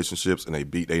other relationships and they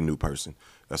beat a new person.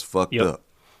 That's fucked up.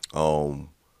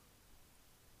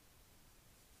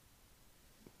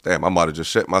 Damn, I might have just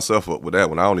shut myself up with that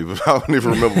one. I don't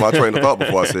even remember my train of thought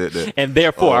before I said that. And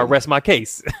therefore, I rest my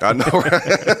case. I know,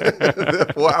 right?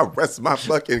 Therefore, I rest my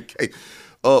fucking case.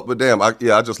 But damn, I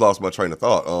just lost my train of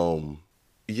thought.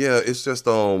 It's just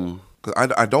because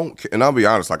I don't, and I'll be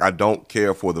honest, like, I don't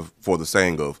care for the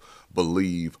saying of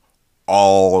believe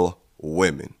all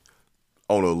women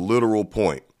on a literal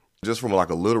point, just from like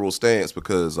a literal stance,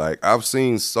 because like I've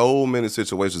seen so many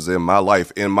situations in my life,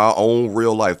 in my own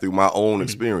real life, through my own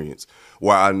experience,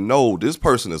 where I know this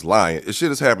person is lying. It shit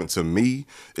has happened to me.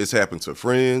 It's happened to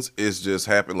friends. It's just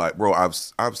happened. Like, bro,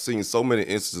 I've seen so many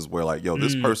instances where like, yo,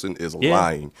 this person is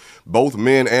lying. Both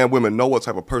men and women know what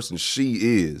type of person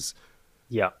she is.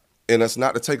 Yeah. And that's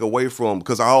not to take away from,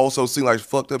 because I also see like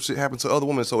fucked up shit happen to other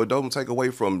women, so it doesn't take away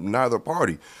from neither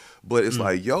party. But it's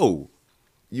like, yo,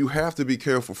 you have to be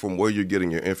careful from where you're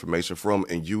getting your information from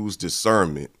and use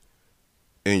discernment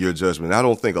in your judgment. I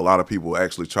don't think a lot of people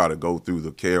actually try to go through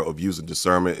the care of using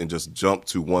discernment and just jump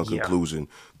to one conclusion,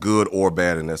 good or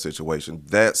bad in that situation.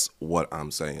 That's what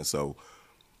I'm saying. So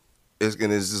it's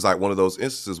just like one of those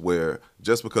instances where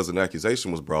just because an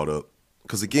accusation was brought up,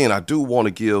 because again, I do want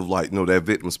to give like, that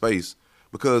victim space,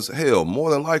 because hell, more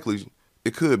than likely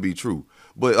it could be true.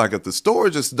 But like if the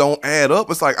story just don't add up,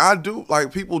 it's like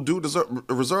people do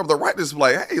reserve the right to just be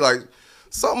like, hey, like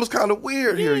something's kind of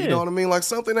weird here. You know what I mean? Like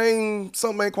something ain't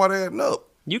quite adding up.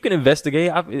 You can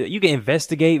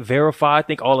investigate. Verify. I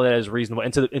think all of that is reasonable.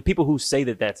 And people who say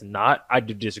that that's not, I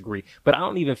do disagree. But I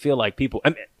don't even feel like people. I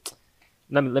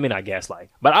mean, let me not gaslight,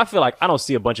 but I feel like I don't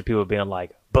see a bunch of people being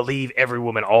like, believe every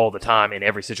woman all the time in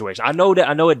every situation. I know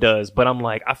it does, but I'm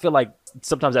like, I feel like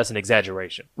sometimes that's an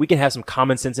exaggeration. We can have some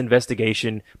common sense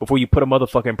investigation before you put a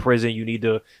motherfucker in prison. You need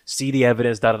to see the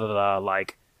evidence,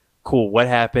 like, cool, what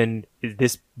happened?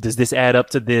 Does this add up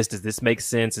to this? Does this make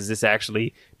sense?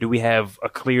 Do we have a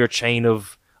clear chain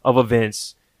of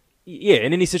events? Yeah,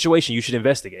 in any situation, you should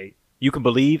investigate. You can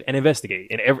believe and investigate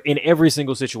in every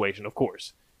single situation, of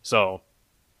course. So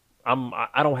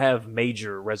I don't have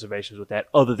major reservations with that,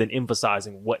 other than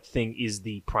emphasizing what thing is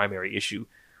the primary issue,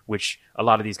 which a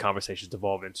lot of these conversations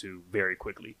devolve into very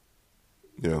quickly.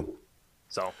 Yeah.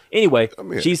 So anyway, I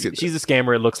mean, she's a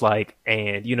scammer, it looks like,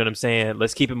 and you know what I'm saying?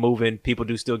 Let's keep it moving. People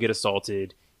do still get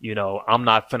assaulted. I'm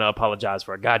not finna apologize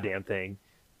for a goddamn thing,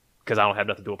 because I don't have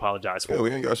nothing to apologize for. Yeah,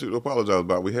 we ain't got shit to apologize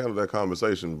about. We handled that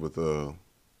conversation with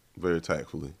very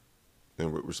tactfully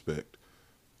and with respect.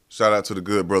 Shout out to the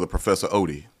good brother, Professor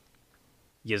Odie.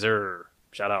 Yes, sir.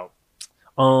 Shout out.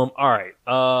 All right.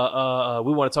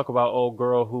 We want to talk about old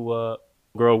girl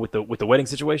with the wedding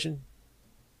situation.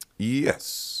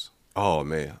 Yes. Oh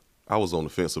man, I was on the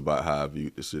fence about how I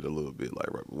viewed this shit a little bit, like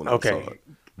right when I saw it.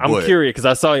 I'm curious because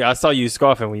I saw you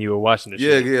scoffing when you were watching this.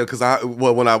 Yeah, yeah. Because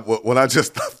when I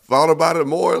just thought about it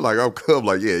more, like I'm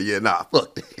like, nah,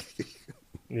 fuck that.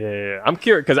 Yeah, I'm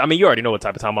curious because you already know what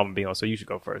type of time I'm gonna be on, so you should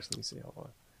go first. Let me see. Hold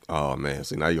on. Oh man,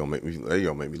 see now you gonna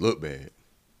make me look bad.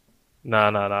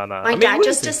 Nah. My dad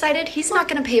just decided he's not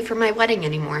going to pay for my wedding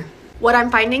anymore. What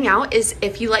I'm finding out is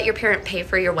if you let your parent pay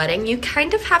for your wedding, you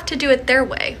kind of have to do it their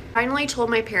way. Finally told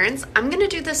my parents, I'm going to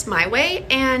do this my way,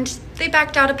 and they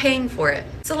backed out of paying for it.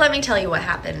 So let me tell you what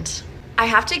happened. I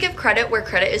have to give credit where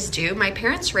credit is due. My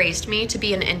parents raised me to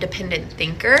be an independent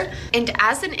thinker, and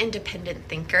as an independent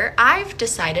thinker, I've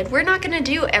decided we're not going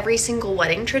to do every single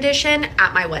wedding tradition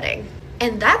at my wedding.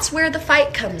 And that's where the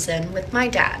fight comes in with my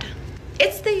dad.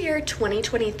 It's the year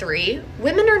 2023.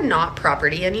 Women are not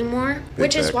property anymore,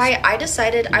 which is why I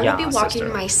decided I would be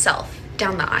walking myself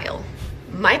down the aisle.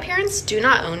 My parents do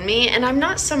not own me, and I'm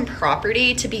not some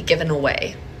property to be given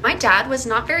away. My dad was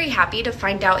not very happy to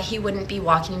find out he wouldn't be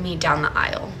walking me down the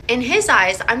aisle. In his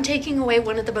eyes, I'm taking away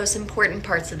one of the most important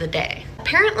parts of the day.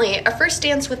 Apparently, a first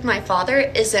dance with my father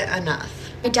isn't enough.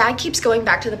 My dad keeps going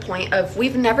back to the point of,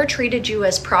 we've never treated you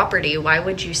as property, why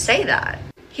would you say that?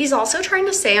 He's also trying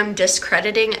to say I'm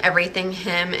discrediting everything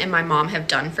him and my mom have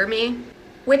done for me,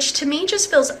 which to me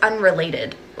just feels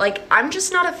unrelated. Like, I'm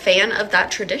just not a fan of that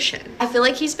tradition. I feel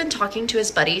like he's been talking to his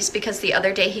buddies because the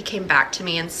other day he came back to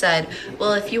me and said,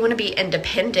 well, if you want to be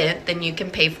independent, then you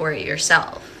can pay for it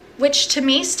yourself. Which to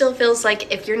me still feels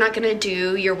like if you're not going to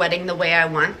do your wedding the way I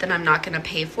want, then I'm not going to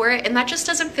pay for it. And that just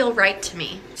doesn't feel right to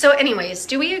me. So anyways,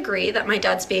 do we agree that my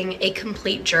dad's being a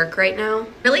complete jerk right now?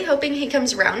 Really hoping he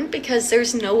comes around because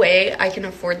there's no way I can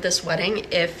afford this wedding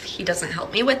if he doesn't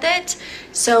help me with it.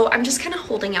 So I'm just kind of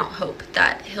holding out hope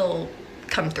that he'll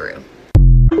come through.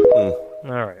 All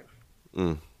right.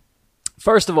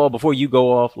 First of all, before you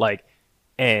go off, like,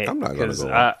 and I'm not going to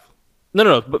go off.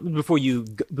 No. But before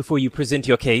you present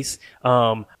your case,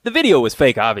 the video is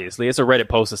fake. Obviously, it's a Reddit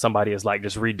post that somebody is like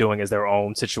just redoing as their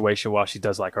own situation while she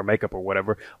does like her makeup or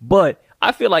whatever. But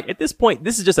I feel like at this point,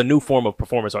 this is just a new form of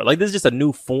performance art. Like this is just a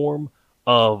new form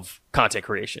of content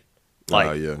creation.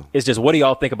 Like, it's just, what do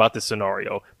y'all think about this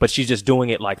scenario? But she's just doing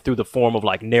it like through the form of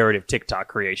like narrative TikTok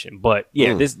creation. But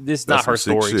yeah, this is not her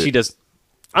story. She just.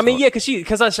 I mean, yeah,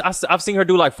 because I've seen her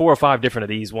do like 4 or 5 different of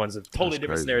these ones of totally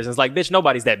different scenarios. And it's like, bitch,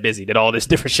 nobody's that busy that all this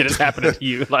different shit is happening to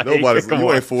you. Like, nobody's,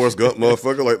 you ain't Forrest Gump,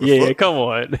 motherfucker. Like, yeah, come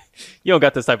on. You don't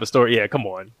got this type of story. Yeah, come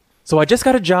on. So I just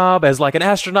got a job as like an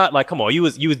astronaut. Like, come on, you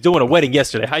was doing a wedding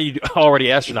yesterday. How you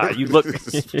already astronaut? You look.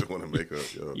 Doing makeup,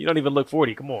 yo. You don't even look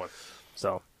 40. Come on.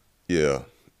 So. Yeah.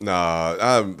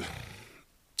 Nah,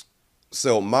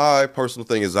 So my personal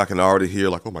thing is I can already hear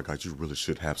like, oh my God, you really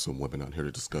should have some women on here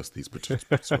to discuss these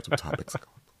particular sorts of topics.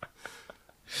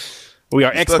 We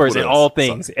are experts in all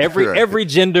things. So, every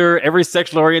gender, every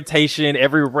sexual orientation,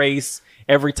 every race,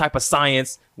 every type of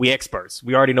science. We experts.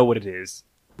 We already know what it is.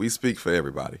 We speak for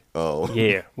everybody.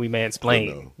 Yeah, we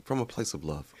mansplain. From a place of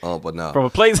love. But now from a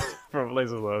place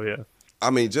of love, yeah. I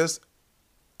mean, just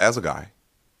as a guy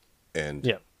and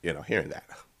hearing that.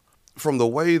 From the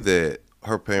way that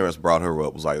her parents brought her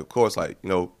up was like, of course, like,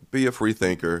 be a free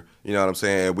thinker. You know what I'm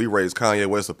saying? We raised Kanye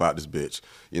West about this bitch.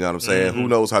 You know what I'm saying? Who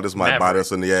knows how this might bite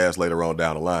us in the ass later on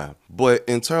down the line. But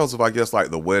in terms of, I guess, like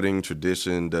the wedding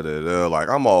tradition, like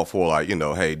I'm all for like,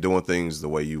 hey, doing things the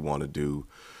way you want to do.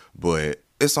 But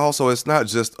it's not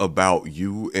just about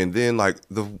you. And then like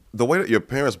the way that your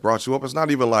parents brought you up, it's not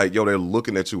even like, they're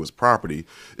looking at you as property.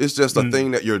 It's just a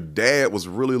thing that your dad was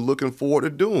really looking forward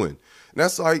to doing. And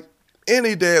that's like,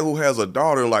 any dad who has a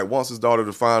daughter and like wants his daughter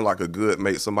to find like a good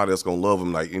mate, somebody that's gonna love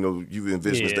him, like, you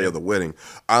envision this day of the wedding.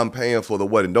 I'm paying for the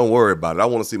wedding. Don't worry about it. I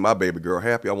want to see my baby girl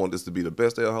happy. I want this to be the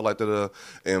best day of her life.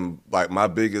 And like my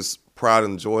biggest pride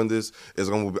in enjoying this is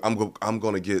I'm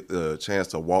gonna get the chance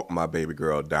to walk my baby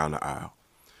girl down the aisle.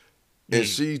 And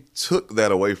she took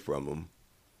that away from him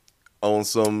on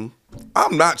some,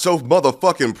 I'm not your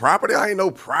motherfucking property. I ain't no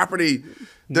property.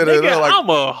 Nigga, like, I'm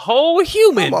a whole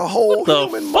human. I'm a whole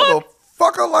human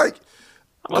motherfucker. Like,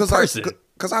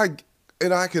 because I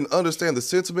can understand the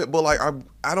sentiment, but like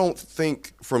I don't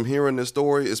think from hearing this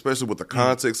story, especially with the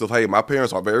context of, hey, my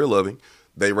parents are very loving.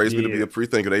 They raised me to be a free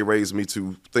thinker. They raised me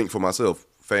to think for myself.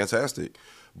 Fantastic.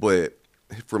 But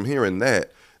from hearing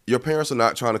that, your parents are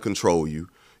not trying to control you.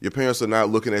 Your parents are not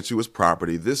looking at you as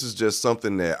property. This is just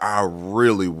something that I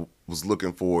really was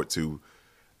looking forward to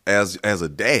as a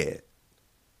dad.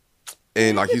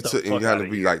 And like you had to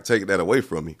be like taking that away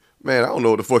from me, man. I don't know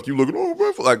what the fuck you looking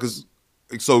for, like, cause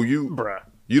so you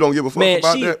don't give a fuck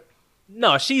about that.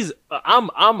 No,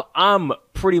 I'm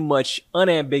pretty much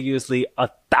unambiguously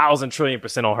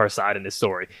 1,000,000,000,000% on her side in this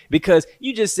story, because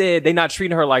you just said they not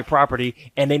treating her like property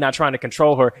and they not trying to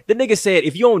control her. The nigga said,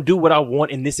 if you don't do what I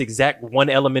want in this exact one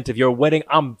element of your wedding,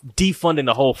 I'm defunding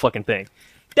the whole fucking thing.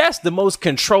 That's the most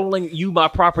controlling you my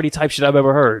property type shit I've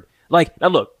ever heard. Like, now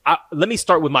look, let me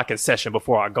start with my concession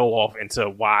before I go off into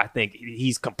why I think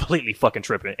he's completely fucking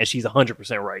tripping, and she's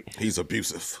 100% right. He's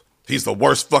abusive. He's the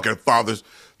worst fucking father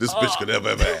this bitch could ever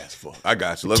ask for. I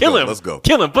got you. Let's Kill go. him. Let's go.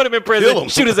 Kill him. Put him in prison.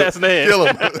 Shoot his ass in the head. Kill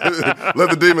him. Let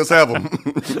the demons have him.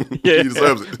 Yeah. He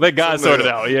deserves it. Let God sort it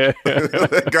out. Yeah.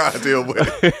 Let God deal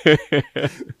with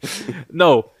it.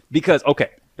 No, because,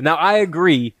 okay. Now, I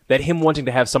agree that him wanting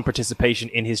to have some participation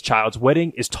in his child's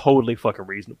wedding is totally fucking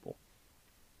reasonable.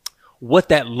 What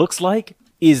that looks like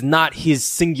is not his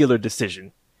singular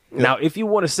decision. Yeah. Now, if you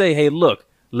want to say, hey, look,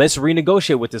 let's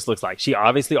renegotiate what this looks like. She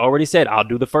obviously already said, I'll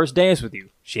do the first dance with you.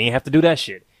 She ain't have to do that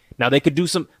shit. Now they could do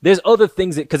there's other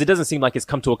things because it doesn't seem like it's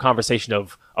come to a conversation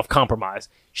of compromise.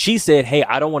 She said, hey,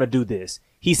 I don't want to do this.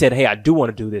 He said, hey, I do want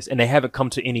to do this. And they haven't come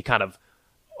to any kind of,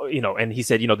 and he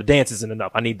said, the dance isn't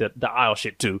enough. I need the aisle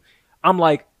shit too. I'm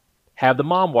like, have the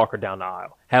mom walk her down the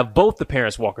aisle. Have both the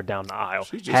parents walk her down the aisle.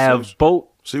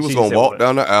 She was going to walk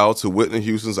down the aisle to Whitney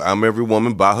Houston's I'm Every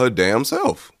Woman by her damn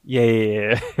self.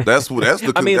 Yeah. That's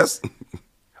the, I mean, that's...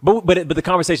 But the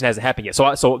conversation hasn't happened yet.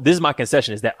 So this is my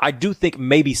concession, is that I do think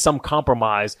maybe some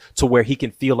compromise to where he can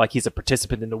feel like he's a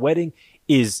participant in the wedding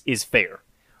is fair.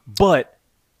 But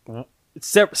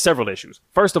several issues.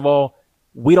 First of all,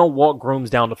 we don't walk grooms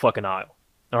down the fucking aisle.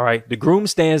 All right. The groom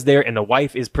stands there and the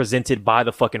wife is presented by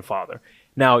the fucking father.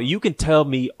 Now you can tell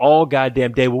me all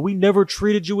goddamn day, well, we never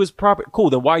treated you as property. Cool.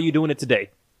 Then why are you doing it today?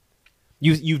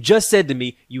 You just said to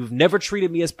me, you've never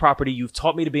treated me as property. You've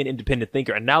taught me to be an independent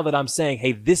thinker. And now that I'm saying,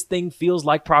 hey, this thing feels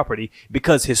like property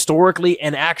because historically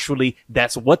and actually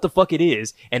that's what the fuck it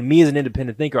is. And me as an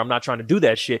independent thinker, I'm not trying to do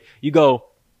that shit. You go,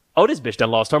 oh, this bitch done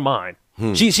lost her mind.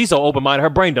 She's so open-minded, her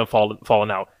brain done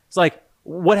falling out. It's like,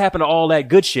 what happened to all that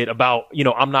good shit about,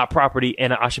 I'm not property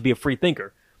and I should be a free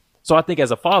thinker? So I think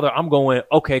as a father, I'm going,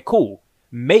 okay, cool.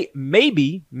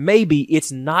 Maybe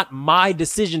it's not my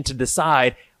decision to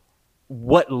decide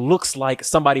what looks like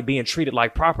somebody being treated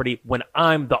like property when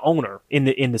I'm the owner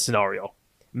in the scenario.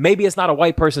 Maybe it's not a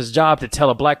white person's job to tell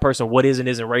a black person what is and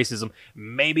isn't racism.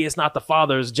 Maybe it's not the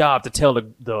father's job to tell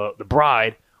the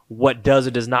bride what does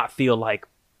or does not feel like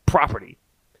property.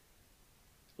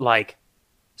 Like,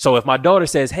 so if my daughter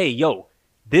says, hey, yo,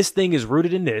 this thing is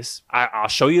rooted in this, I'll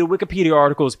show you the Wikipedia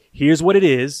articles. Here's what it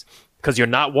is, because you're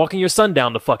not walking your son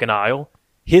down the fucking aisle.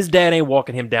 His dad ain't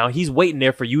walking him down. He's waiting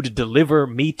there for you to deliver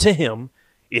me to him.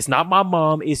 It's not my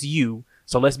mom, it's you.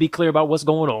 So let's be clear about what's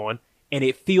going on. And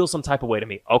it feels some type of way to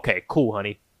me. Okay, cool,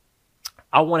 honey.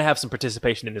 I want to have some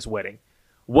participation in this wedding.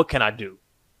 What can I do?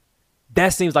 That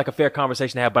seems like a fair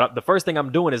conversation to have. But the first thing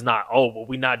I'm doing is not, oh, well,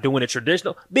 we're not doing it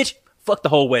traditional. Bitch, fuck the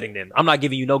whole wedding then. I'm not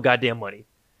giving you no goddamn money.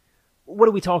 What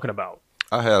are we talking about?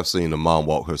 I have seen the mom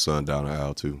walk her son down the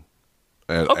aisle too.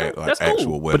 Okay, that's cool.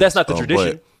 Actual weddings. But that's not the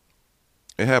tradition.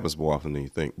 It happens more often than you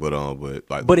think, but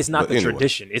it's not the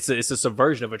tradition. It's a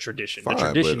subversion of a tradition. Fine, the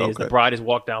tradition is the bride is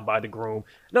walked down by the groom.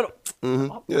 No.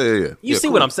 Mm-hmm. Yeah. You see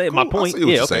what I'm saying? Cool. My point. I see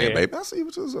what you're saying, baby. I see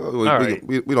what you're saying.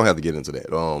 We don't have to get into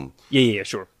that. Yeah,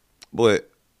 sure. But,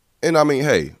 and I mean,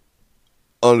 hey,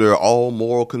 under all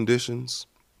moral conditions,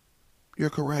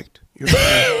 you're correct.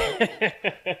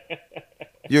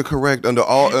 You're correct under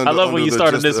all. I love when you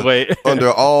started this way.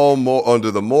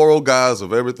 under the moral guise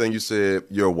of everything you said,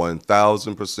 you're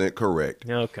 1,000% correct.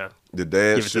 Okay. The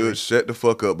dad should shut the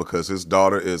fuck up because his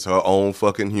daughter is her own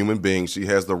fucking human being. She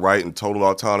has the right and total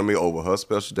autonomy over her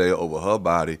special day, over her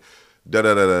body.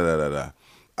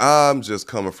 I'm just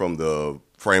coming from the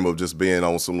frame of just being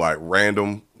on some like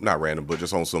not random, but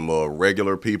just on some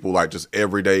regular people, like just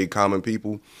everyday common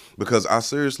people, because I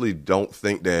seriously don't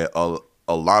think that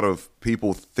a lot of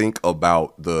people think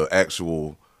about the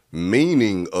actual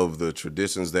meaning of the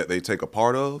traditions that they take a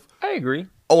part of. I agree.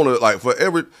 For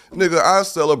every nigga, I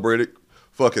celebrated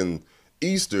fucking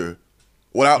Easter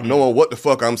without knowing what the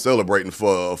fuck I'm celebrating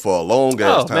for a long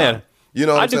ass time. Man. You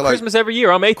know what I'm saying? I do Christmas every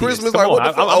year. I'm atheist. Christmas, like, what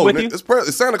the fuck? I'm with you.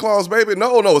 It's Santa Claus, baby.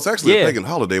 No, it's actually a pagan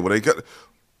holiday where they got.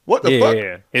 What the fuck?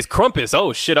 Yeah, it's Krampus.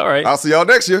 Oh, shit, all right. I'll see y'all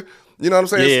next year. You know what I'm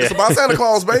saying? Yeah. It's about Santa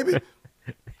Claus, baby.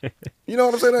 You know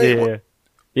what I'm saying?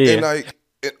 Yeah. And like,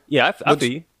 I feel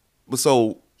you. But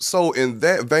so in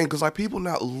that vein, because like people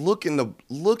not looking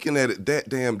at it that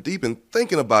damn deep and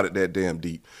thinking about it that damn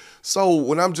deep. So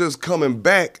when I'm just coming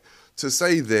back to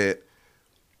say that,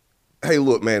 hey,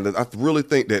 look, man, I really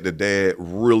think that the dad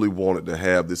really wanted to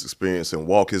have this experience and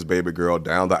walk his baby girl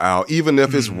down the aisle, even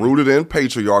if it's rooted in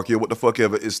patriarchy or what the fuck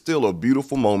ever. It's still a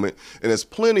beautiful moment. And there's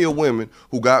plenty of women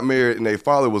who got married and their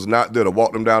father was not there to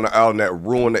walk them down the aisle, and that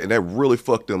ruined it, and that really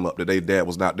fucked them up, that their dad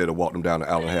was not there to walk them down the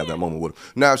aisle and have that moment with them.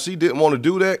 Now, if she didn't want to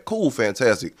do that, cool,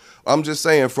 fantastic. I'm just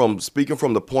saying, speaking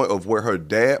from the point of where her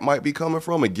dad might be coming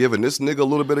from and giving this nigga a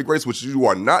little bit of grace, which you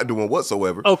are not doing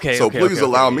whatsoever. Okay. So please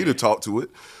allow me to talk to it.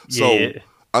 So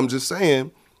I'm just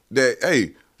saying that,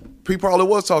 hey, he probably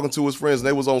was talking to his friends and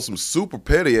they was on some super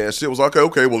petty ass shit. It was like,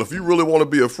 okay, well, if you really want to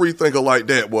be a free thinker like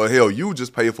that, well, hell, you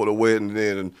just pay for the wedding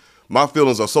and my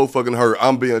feelings are so fucking hurt.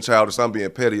 I'm being childish. I'm being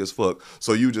petty as fuck.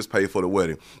 So you just pay for the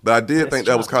wedding. But I did think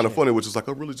that was kind of funny, which is like,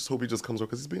 I really just hope he just comes over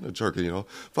because he's being a jerk, you know.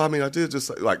 But I mean, I did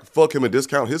just like fuck him and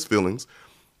discount his feelings.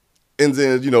 And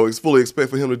then, you know, it's fully expect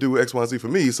for him to do X, Y, and Z for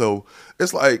me. So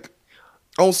it's like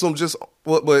on some just,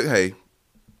 but hey,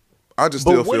 I just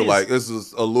still feel like this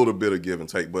is a little bit of give and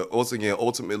take. But once again,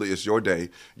 ultimately, it's your day.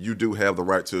 You do have the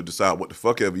right to decide what the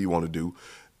fuck ever you want to do.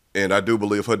 And I do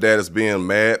believe her dad is being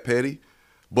mad petty.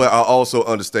 But I also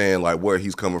understand like where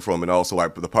he's coming from and also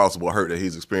like the possible hurt that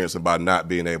he's experiencing by not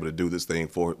being able to do this thing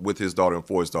with his daughter and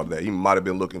for his daughter that he might have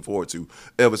been looking forward to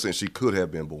ever since she could have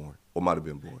been born or might have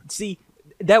been born. See,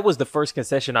 that was the first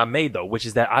concession I made, though, which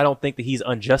is that I don't think that he's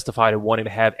unjustified in wanting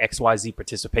to have XYZ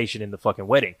participation in the fucking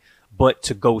wedding. But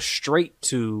to go straight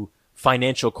to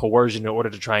financial coercion in order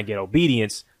to try and get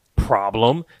obedience,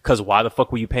 problem. Because why the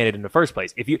fuck were you paying it in the first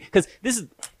place? Because this is...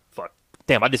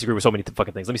 Damn, I disagree with so many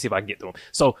fucking things. Let me see if I can get to them.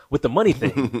 So with the money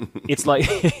thing, it's like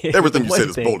everything you said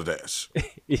is balderdash.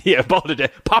 Yeah,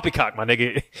 balderdash, poppycock, my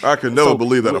nigga. I could never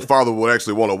believe that a father would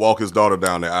actually want to walk his daughter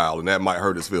down the aisle, and that might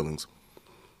hurt his feelings.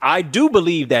 I do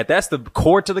believe that. That's the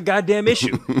core to the goddamn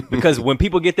issue. Because when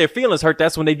people get their feelings hurt,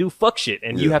 that's when they do fuck shit,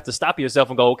 and you have to stop yourself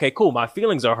and go, okay, cool, my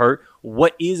feelings are hurt.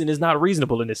 What is and is not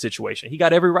reasonable in this situation? He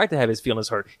got every right to have his feelings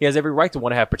hurt. He has every right to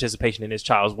want to have participation in his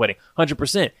child's wedding,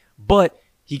 100%. But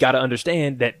he got to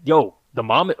understand that, yo, the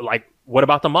mom, like, what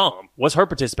about the mom? What's her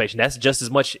participation? That's just as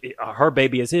much her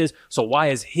baby as his. So why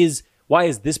is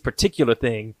this particular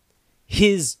thing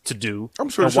his to do? I'm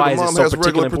sure the mom has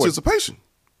regular participation.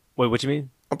 Wait, what you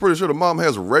mean? I'm pretty sure the mom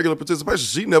has regular participation.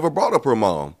 She never brought up her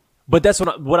mom. But that's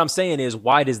what I'm saying is,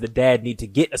 why does the dad need to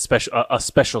get a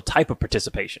special type of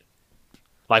participation?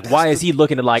 Like, why is he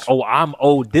looking at like, oh, I'm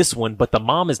owed this one, but the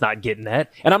mom is not getting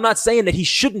that? And I'm not saying that he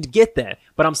shouldn't get that,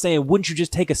 but I'm saying, wouldn't you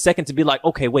just take a second to be like,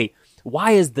 okay, wait,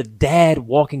 why is the dad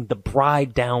walking the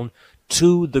bride down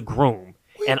to the groom?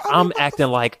 And I'm acting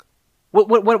like,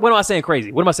 what am I saying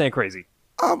crazy? What am I saying crazy?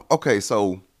 Okay,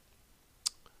 so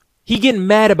he getting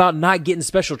mad about not getting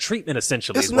special treatment,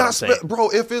 essentially. It's not, bro.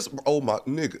 If it's, oh my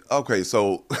nigga. Okay,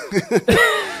 so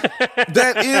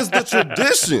that is the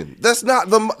tradition. That's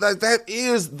not that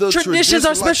is the traditions tradition.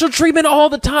 Are special treatment all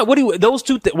the time.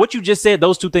 What you just said?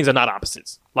 Those two things are not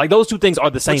opposites. Like, those two things are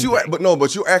the same.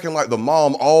 But you're acting like the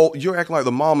mom. You're acting like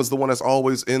the mom is the one that's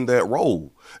always in that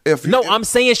role. I'm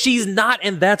saying she's not,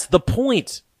 and that's the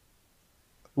point.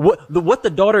 What the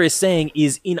daughter is saying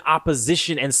is in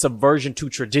opposition and subversion to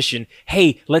tradition.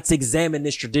 Hey, let's examine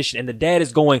this tradition. And the dad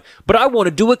is going, but I want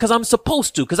to do it because I'm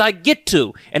supposed to, because I get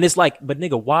to. And it's like, but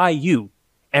nigga, why you?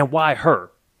 And why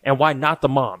her? And why not the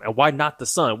mom? And why not the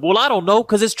son? Well, I don't know,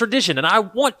 because it's tradition and I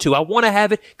want to. I want to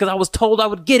have it because I was told I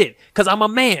would get it because I'm a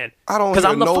man. Because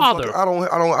I'm the father.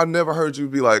 I never heard you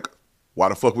be like, why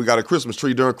the fuck we got a Christmas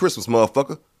tree during Christmas,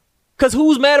 motherfucker? Because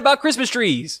who's mad about Christmas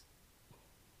trees?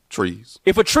 Trees.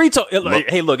 If a tree told me,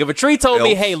 hey,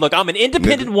 look, I'm an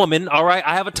independent woman, all right,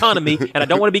 I have autonomy, and I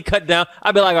don't want to be cut down,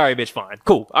 I'd be like, all right, bitch, fine,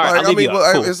 cool, all right, I'll leave you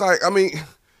up. Cool. It's like, I mean,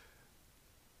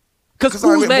 because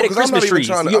who's mad at Christmas trees?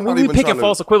 We picking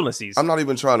false equivalencies. I'm not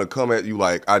even trying to come at you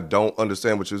like I don't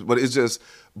understand what you're, but it's just,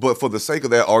 but for the sake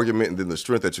of that argument and then the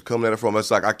strength that you're coming at it from,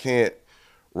 it's like I can't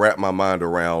wrap my mind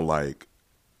around like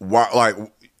why, like,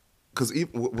 because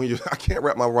when I can't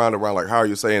wrap my mind around like how are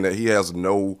you saying that he has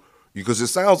no. Because it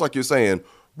sounds like you're saying,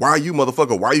 why you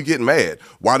motherfucker? Why are you getting mad?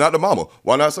 Why not the mama?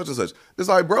 Why not such and such? It's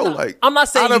like, bro, like. I'm not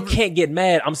saying you can't get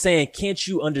mad. I'm saying, can't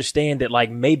you understand that, like,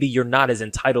 maybe you're not as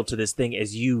entitled to this thing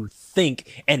as you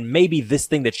think. And maybe this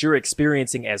thing that you're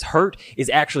experiencing as hurt is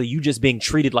actually you just being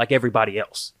treated like everybody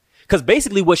else. Because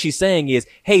basically what she's saying is,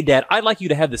 hey, Dad, I'd like you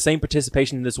to have the same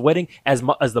participation in this wedding as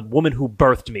the woman who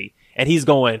birthed me. And he's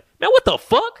going, man, what the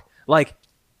fuck? Like,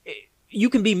 you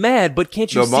can be mad, but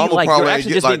can't you see like you're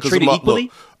actually just being treated equally?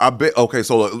 Look, I bet. Okay,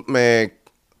 so man,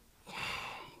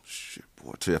 shit,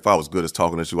 boy, if I was good at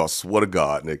talking to you, I swear to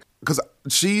God, Nick, because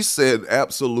she said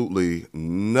absolutely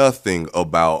nothing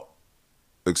about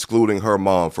excluding her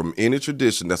mom from any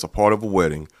tradition that's a part of a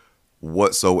wedding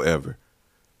whatsoever.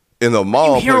 And the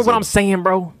mom, you hear what I'm saying,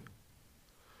 bro?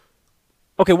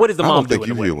 Okay, what is the mom doing? I don't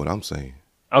think you hear what I'm saying.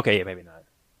 Okay, yeah, maybe not.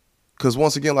 Because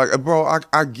once again, like, bro,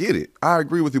 I get it. I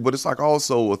agree with you, but it's like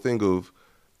also a thing of,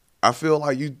 I feel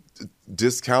like you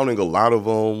discounting a lot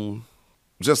of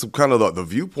just kind of the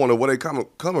viewpoint of where they coming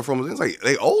from. It's like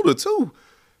they older too.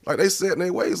 Like they set in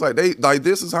their ways. Like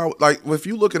this is how, like if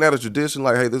you looking at a tradition,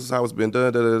 like, hey, this is how it's been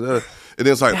done, and then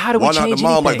it's like, why not the mom?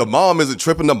 Anything? Like the mom isn't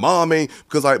tripping, the mom ain't,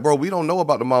 because like, bro, we don't know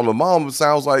about the mom. The mom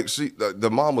sounds like the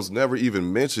mom was never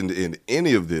even mentioned in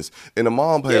any of this, and the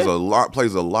mom plays a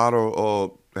lot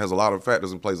of has a lot of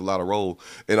factors and plays a lot of role,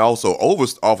 and also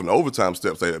often overtime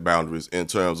steps their boundaries in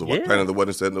terms of what planning the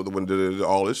wedding, setting up the wedding,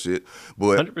 all this shit.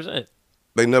 But 100%.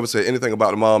 They never said anything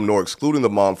about the mom nor excluding the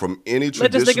mom from any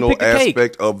traditional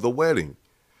aspect of the wedding.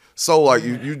 So like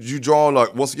you drawing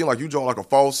like once again like you drawing like a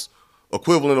false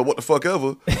equivalent of what the fuck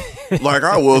ever, like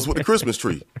I was with the Christmas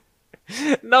tree.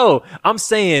 No, I'm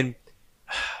saying,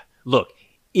 look,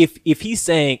 if he's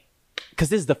saying, because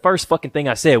this is the first fucking thing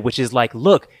I said, which is like,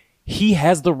 look. He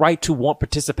has the right to want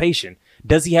participation.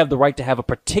 Does he have the right to have a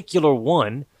particular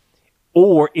one?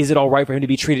 Or is it all right for him to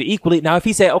be treated equally? Now, if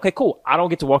he said, okay, cool, I don't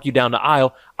get to walk you down the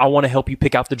aisle. I want to help you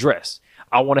pick out the dress.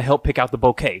 I want to help pick out the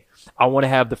bouquet. I want to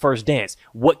have the first dance.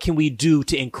 What can we do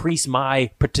to increase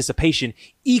my participation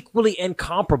equally and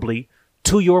comparably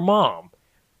to your mom?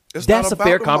 That's a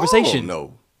fair conversation.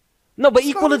 No, but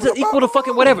equal to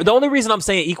fucking whatever. The only reason I'm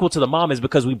saying equal to the mom is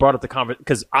because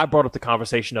I brought up the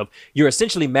conversation of you're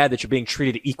essentially mad that you're being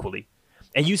treated equally.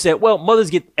 And you said, well, mothers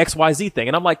get XYZ thing.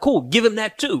 And I'm like, cool, give him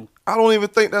that too. I don't even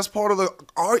think that's part of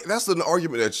that's an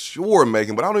argument that you're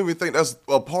making, but I don't even think that's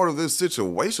a part of this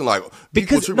situation. Like,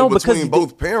 equal treatment between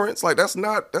both parents. Like, that's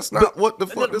not what the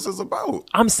fuck this is about.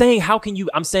 I'm saying, how can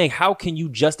you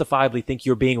justifiably think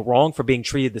you're being wrong for being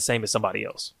treated the same as somebody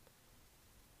else?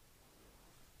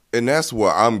 And that's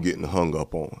where I'm getting hung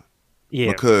up on.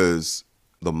 Yeah. Because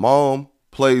the mom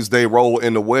plays their role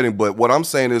in the wedding, but what I'm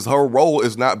saying is her role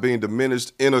is not being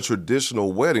diminished in a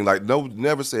traditional wedding. Like,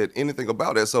 never said anything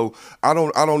about that. So I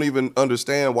don't even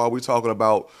understand why we're talking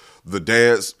about the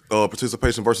dad's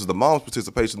participation versus the mom's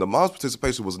participation. The mom's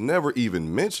participation was never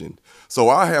even mentioned. So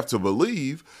I have to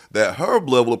believe that her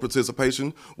level of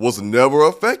participation was never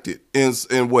affected in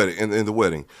the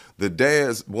wedding. The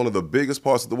dad's, one of the biggest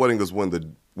parts of the wedding is when the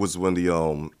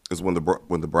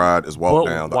bride is walked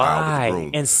down the aisle with the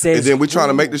groom. And then we're trying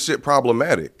to make this shit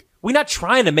problematic. We're not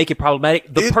trying to make it problematic.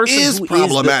 It is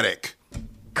problematic.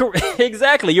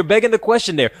 Exactly. You're begging the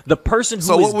question there. The person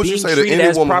who is being treated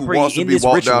as property in this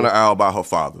ritual. Walked down the aisle by her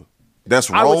father. That's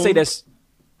wrong. I would say that's.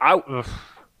 I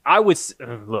would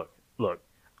look.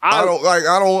 I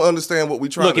don't understand what we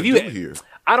trying to do here.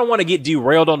 I don't want to get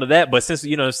derailed onto that, but since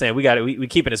you know what I'm saying, we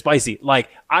keeping it spicy. Like,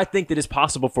 I think that it's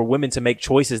possible for women to make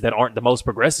choices that aren't the most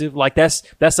progressive. Like, that's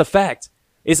a fact.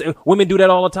 Women do that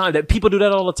all the time. That people do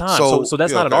that all the time. So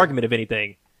that's not an argument of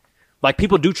anything. Like,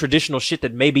 people do traditional shit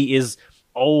that maybe is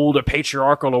old or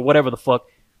patriarchal or whatever the fuck.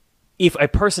 If a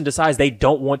person decides they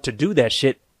don't want to do that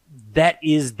shit, that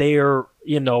is their,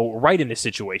 right in this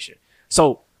situation.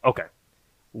 So, okay.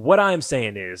 What I'm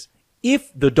saying is,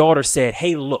 if the daughter said,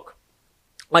 hey, look,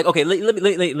 like, okay, let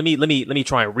me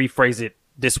try and rephrase it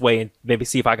this way and maybe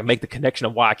see if I can make the connection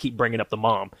of why I keep bringing up the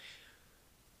mom,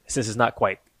 since it's not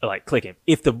quite like clicking.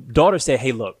 If the daughter said,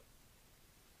 hey, look,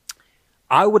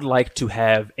 I would like to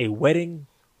have a wedding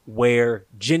where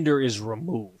gender is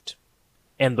removed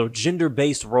and the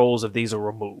gender-based roles of these are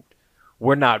removed.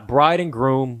 We're not bride and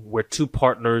groom. We're two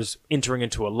partners entering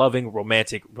into a loving,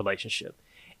 romantic relationship.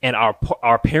 And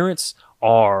our parents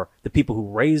are the people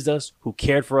who raised us, who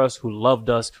cared for us, who loved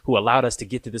us, who allowed us to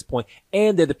get to this point.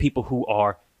 And they're the people who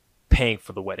are paying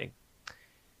for the wedding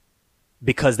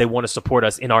because they want to support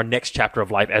us in our next chapter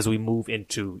of life as we move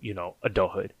into,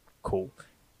 adulthood. Cool.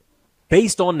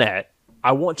 Based on that,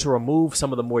 I want to remove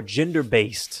some of the more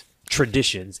gender-based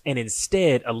traditions and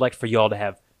instead elect for y'all to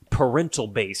have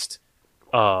parental-based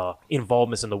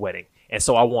involvements in the wedding. And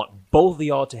so I want both of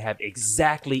y'all to have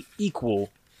exactly equal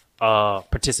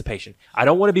participation. I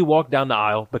don't want to be walked down the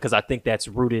aisle because I think that's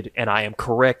rooted, and I am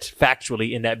correct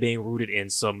factually in that being rooted in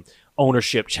some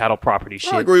ownership, chattel property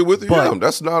shit. I agree with you. Yeah,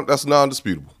 that's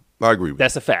non-disputable. I agree with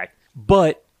that's a fact.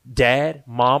 But dad,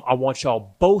 mom, I want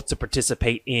y'all both to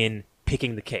participate in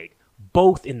picking the cake.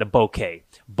 Both in the bouquet.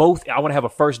 Both. I want to have a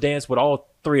first dance with all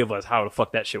three of us. How the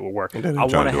fuck that shit will work. I want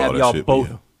to have y'all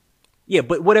both. Yeah,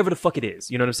 but whatever the fuck it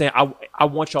is. You know what I'm saying? I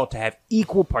want y'all to have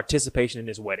equal participation in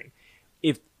this wedding.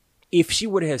 If she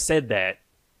would have said that,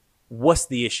 what's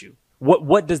the issue?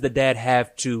 What does the dad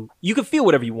have to? You can feel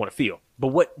whatever you want to feel, but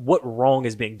what wrong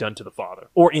is being done to the father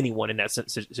or anyone in that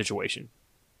situation?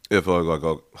 If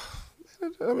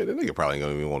I mean, the nigga probably ain't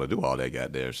gonna even want to do all that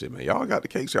goddamn shit, man. Y'all got the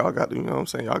cakes, y'all got the, you know what I'm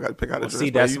saying? Y'all got to pick out the dress.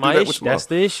 See, that's my issue. That's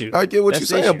the issue. I get what you're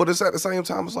saying, but it's at the same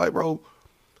time, it's like, bro,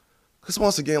 because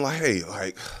once again, like, hey,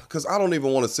 like, because I don't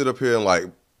even want to sit up here and like,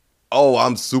 oh,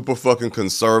 I'm super fucking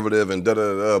conservative and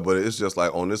da-da-da-da, but it's just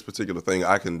like on this particular thing,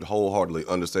 I can wholeheartedly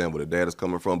understand where the dad is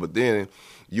coming from, but then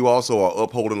you also are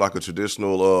upholding like a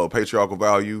traditional patriarchal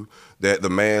value that the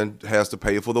man has to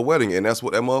pay for the wedding, and that's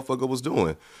what that motherfucker was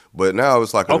doing. But now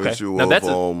it's like an issue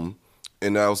of,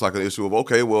 and now it's like an issue of,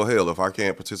 okay, well, hell, if I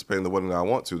can't participate in the wedding that I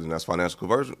want to, then that's financial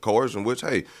coercion, which,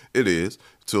 hey, it is.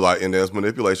 To like, and there's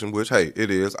manipulation, which, hey, it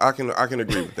is. I can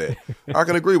agree with that. I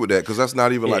can agree with that because that's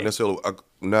not even like necessarily,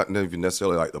 not even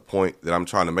necessarily like the point that I'm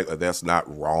trying to make. Like, that's not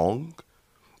wrong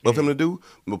of him to do.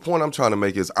 The point I'm trying to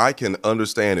make is I can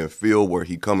understand and feel where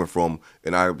he's coming from,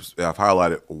 and I've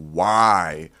highlighted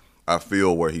why I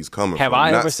feel where he's coming from. Have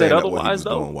I ever said otherwise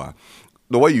though? Why.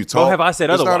 The way you talk, have I said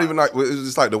it's otherwise? Not even like, it's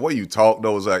just like the way you talk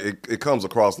though is like it comes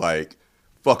across like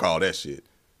fuck all that shit.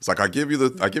 It's like I give you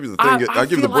the thing, I give you the feel like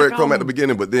breadcrumb at the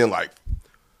beginning, but then like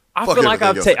I fuck feel like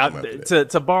everything else that come after that.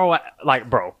 to borrow, like,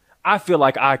 bro, I feel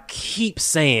like I keep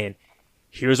saying,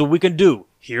 here's what we can do.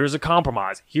 Here's a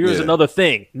compromise. Here's another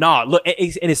thing. Nah, look, and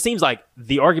it seems like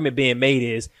the argument being made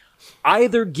is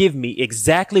either give me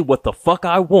exactly what the fuck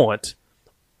I want,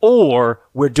 or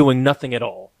we're doing nothing at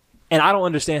all. And I don't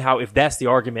understand how, if that's the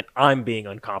argument, I'm being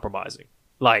uncompromising.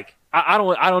 Like, I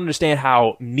don't understand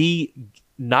how me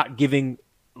not giving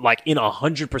like in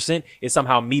 100% is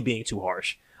somehow me being too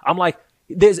harsh. I'm like,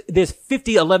 there's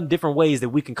 11 different ways that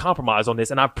we can compromise on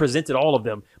this, and I've presented all of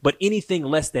them, but anything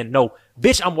less than no,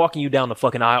 bitch, I'm walking you down the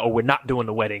fucking aisle, or we're not doing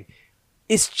the wedding,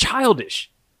 it's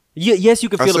childish. Yes, you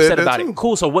can feel upset about it.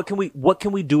 Cool. So what can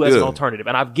we do as an alternative?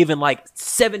 And I've given like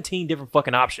 17 different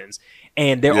fucking options,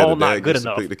 and they're all not good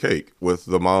enough. Pick the cake with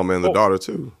the mom and the daughter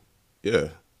too. Yeah,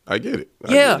 I get it.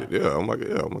 Yeah. Oh my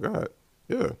god.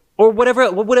 Yeah. Or whatever.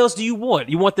 What else do you want?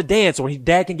 You want the dance, or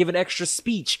dad can give an extra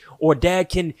speech, or dad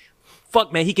can,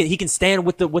 fuck man, he can stand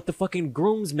with the fucking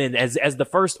groomsmen as the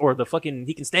first, or the fucking,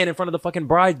 he can stand in front of the fucking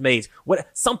bridesmaids.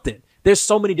 Something. There's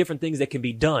so many different things that can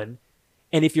be done,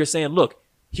 and if you're saying, look,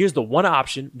 here's the one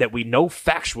option that we know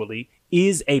factually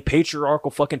is a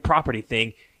patriarchal fucking property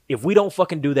thing. If we don't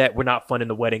fucking do that, we're not funding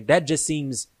the wedding. That just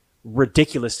seems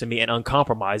ridiculous to me and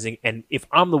uncompromising. And if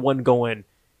I'm the one going,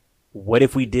 what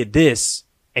if we did this?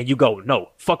 And you go, no,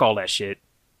 fuck all that shit.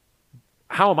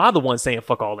 How am I the one saying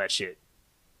fuck all that shit?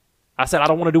 I said I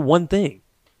don't want to do one thing.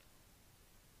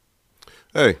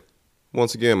 Hey,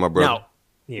 once again, my brother.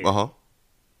 Now,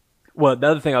 well, the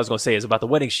other thing I was going to say is about the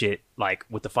wedding shit, like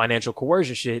with the financial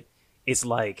coercion shit, it's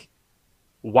like,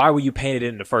 why were you paying it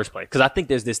in the first place? Because I think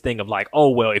there's this thing of like, oh,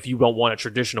 well, if you don't want a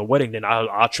traditional wedding, then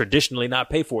I'll traditionally not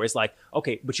pay for it. It's like,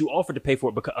 okay, but you offered to pay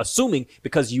for it assuming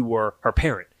because you were her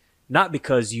parent, not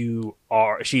because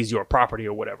she's your property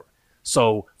or whatever.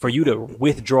 So for you to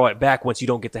withdraw it back once you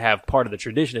don't get to have part of the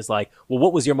tradition, it's like, well,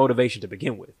 what was your motivation to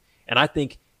begin with? And I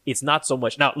think it's not so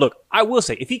much. Now, look, I will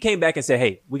say, if he came back and said,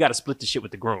 hey, we got to split the shit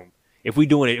with the groom. If we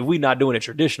not doing it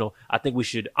traditional, I think we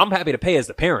should. I'm happy to pay as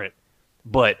the parent,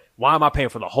 but why am I paying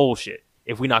for the whole shit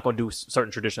if we're not going to do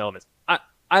certain traditional elements? I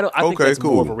think that's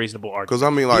more of a reasonable argument. Because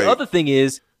I mean, like, the other thing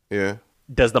is,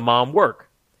 does the mom work?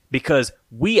 Because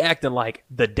we acting like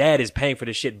the dad is paying for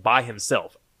this shit by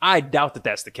himself. I doubt that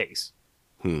that's the case.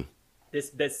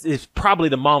 This is probably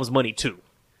the mom's money too.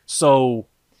 So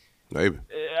maybe.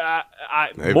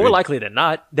 More likely than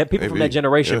not, that people from that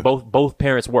generation, both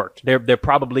parents worked. They're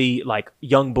probably like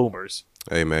young boomers.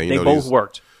 Hey man, they both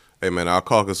worked. Hey man, our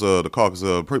caucus,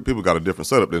 people got a different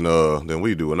setup than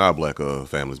we do in our black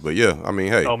families. But yeah, I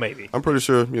mean, hey, maybe. I'm pretty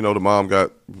sure the mom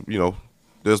got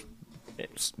there's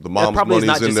the mom's money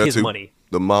is in there too. Money.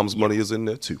 The mom's money is in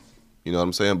there too. You know what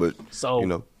I'm saying? But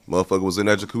motherfucker was in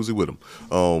that jacuzzi with him.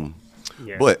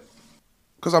 But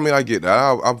because I mean, I get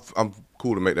that. I'm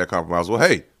cool to make that compromise. Well,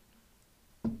 hey,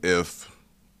 if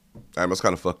that's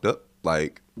kind of fucked up,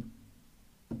 like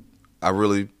I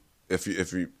really, if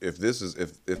this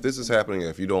is happening,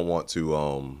 if you don't want to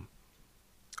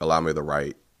allow me the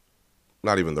right,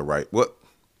 not even the right,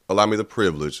 allow me the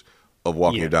privilege of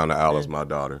walking you down the aisle as my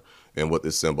daughter and what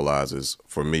this symbolizes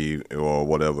for me or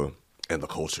whatever and the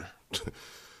culture,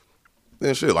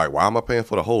 then shit, like why am I paying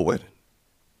for the whole wedding?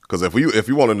 Because if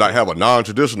you want to not have a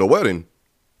non-traditional wedding.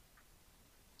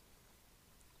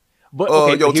 But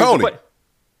okay, yo, Tony.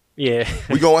 Yeah,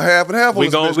 we going half and half. We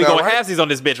going halfsies on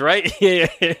this bitch, right?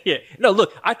 Yeah. No,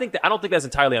 look, I don't think that's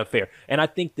entirely unfair, and I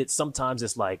think that sometimes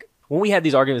it's like when we have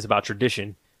these arguments about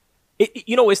tradition,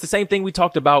 it's the same thing we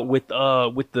talked about with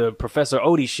the Professor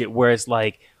Odie shit, where it's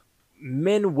like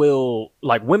women will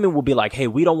be like, hey,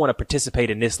 we don't want to participate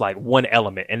in this like one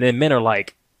element, and then men are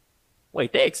like,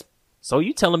 wait, so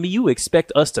you telling me you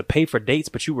expect us to pay for dates,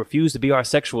 but you refuse to be our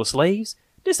sexual slaves?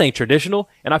 This ain't traditional.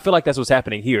 And I feel like that's what's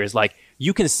happening here. Is like,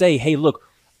 you can say, hey, look,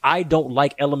 I don't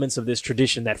like elements of this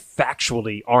tradition that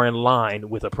factually are in line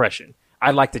with oppression.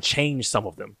 I'd like to change some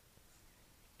of them.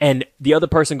 And the other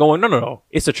person going, no,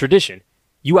 it's a tradition.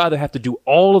 You either have to do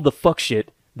all of the fuck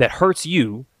shit that hurts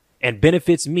you and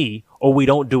benefits me, or we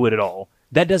don't do it at all.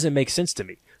 That doesn't make sense to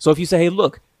me. So if you say, hey,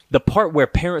 look, the part where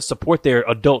parents support their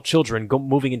adult children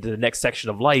moving into the next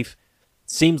section of life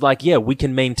seems like, yeah, we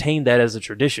can maintain that as a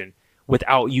tradition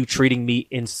without you treating me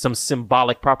in some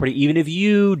symbolic property, even if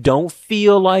you don't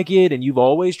feel like it and you've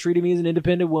always treated me as an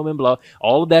independent woman, blah,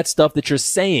 all of that stuff that you're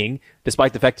saying,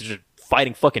 despite the fact that you're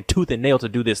fighting fucking tooth and nail to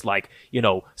do this, like,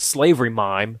 slavery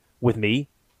mime with me.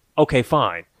 Okay,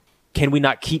 fine. Can we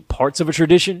not keep parts of a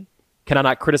tradition? Can I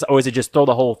not criticize, or is it just throw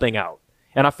the whole thing out?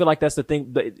 And I feel like that's the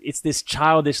thing. It's this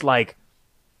childish, like,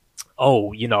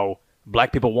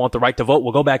 black people want the right to vote.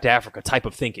 We'll go back to Africa type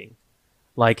of thinking.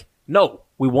 Like, no,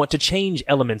 we want to change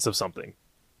elements of something.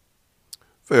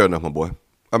 Fair enough, my boy.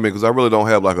 I mean, because I really don't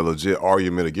have like a legit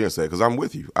argument against that because I'm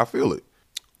with you. I feel it.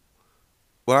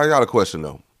 But I got a question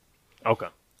though. Okay.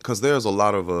 Because there's a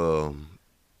lot of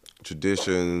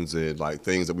traditions and like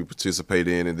things that we participate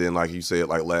in, and then like you said,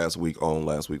 like last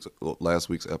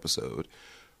week's episode,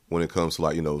 when it comes to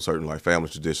like, you know, certain like family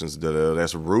traditions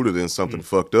that's rooted in something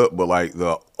fucked up, but like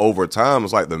over time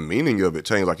it's like the meaning of it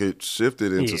changed, like it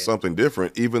shifted into something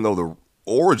different, even though the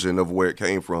origin of where it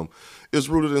came from is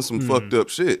rooted in some fucked up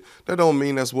shit. That don't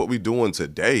mean that's what we doing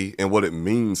today and what it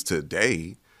means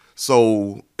today.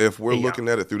 So if we're looking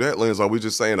at it through that lens, are we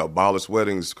just saying abolish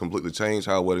weddings, completely change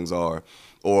how weddings are?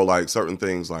 Or like certain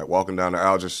things like walking down the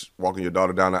aisle, just walking your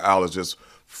daughter down the aisle is just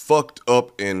fucked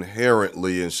up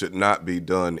inherently and should not be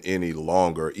done any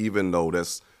longer, even though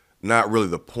that's not really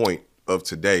the point of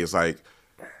today. It's like,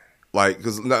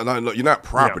 because you're not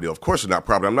property. Of course you're not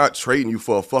property. I'm not trading you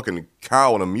for a fucking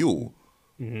cow and a mule.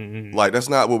 Mm-hmm. Like, that's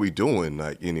not what we doing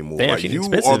like anymore. Damn, like, you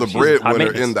are the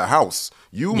breadwinner in the house.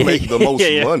 You make the most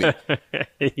money.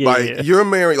 You're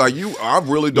married. Like, I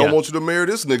really don't want you to marry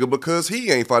this nigga because he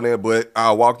ain't financial, but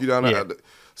I'll walk you down the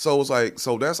So it's like,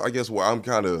 that's, I guess, where I'm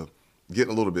kind of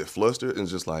getting a little bit flustered and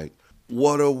just like,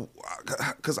 what are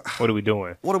we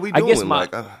doing? What are we doing? I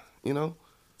guess you know?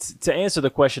 To answer the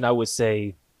question, I would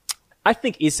say, I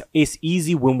think it's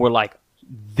easy when we're like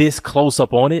this close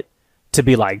up on it to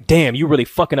be like, damn, you really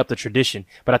fucking up the tradition.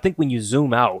 But I think when you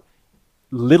zoom out,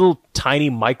 little tiny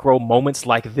micro moments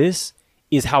like this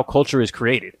is how culture is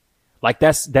created. Like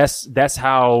that's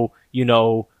how, you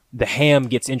know, the ham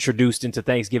gets introduced into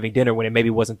Thanksgiving dinner when it maybe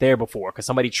wasn't there before because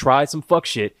somebody tried some fuck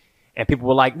shit and people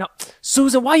were like, no,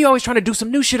 Susan, why you always trying to do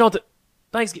some new shit on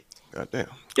Thanksgiving? Goddamn,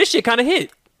 this shit kind of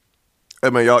hit. Hey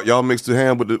man, y'all mixed the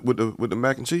ham with the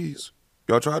mac and cheese.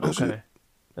 Y'all tried that shit?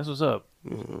 That's what's up.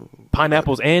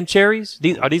 Pineapples and cherries.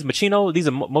 Are these Machino? These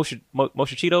are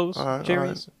Mochachitos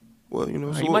cherries. Right. Well, you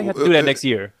know, so you might have to do that next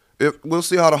year. We'll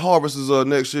see how the harvest is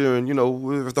next year, and you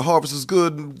know, if the harvest is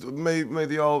good, may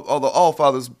the all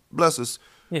fathers bless us.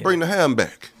 Bring the ham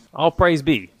back. All praise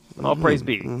be. All praise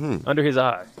be under his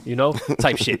eye. You know,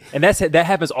 type shit. And that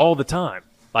happens all the time.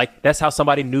 Like, that's how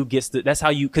somebody new that's how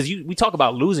we talk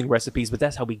about losing recipes, but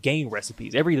that's how we gain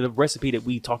recipes. Every recipe that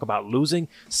we talk about losing,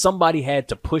 somebody had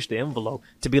to push the envelope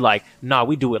to be like, nah,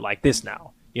 we do it like this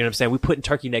now. You know what I'm saying? We putting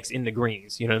turkey necks in the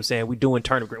greens. You know what I'm saying? We doing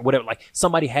turnip green, whatever. Like,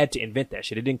 somebody had to invent that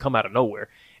shit. It didn't come out of nowhere.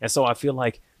 And so I feel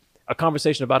like a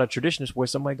conversation about a tradition is where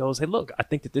somebody goes, hey, look, I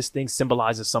think that this thing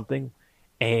symbolizes something,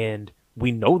 and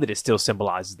we know that it still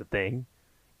symbolizes the thing,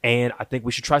 and I think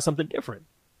we should try something different.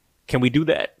 Can we do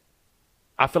that?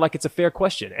 I feel like it's a fair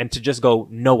question, and to just go,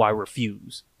 no, I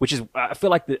refuse, which is, I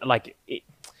feel like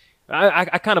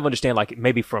I kind of understand, like,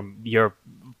 maybe from your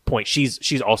point,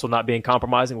 she's also not being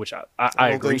compromising, which I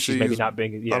agree. She's maybe not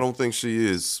being. Yeah. I don't think she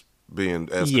is being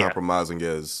as compromising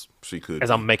as she could. As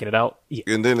be. I'm making it out. Yeah.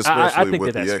 And then especially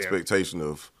with the expectation fair.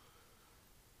 Of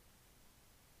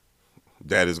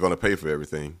dad is going to pay for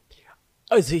everything.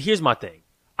 Oh, so here's my thing.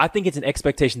 I think it's an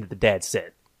expectation that the dad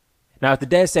set. Now, if the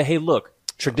dad said, hey, look,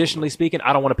 traditionally speaking,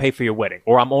 I don't want to pay for your wedding,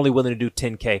 or I'm only willing to do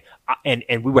 $10K,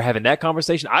 and we were having that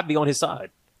conversation, I'd be on his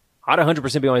side. I'd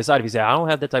 100% be on his side if he said, I don't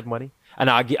have that type of money, and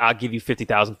I'll give you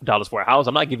 $50,000 for a house.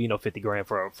 I'm not giving you no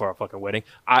 $50,000 for a fucking wedding.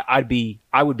 I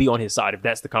would be on his side if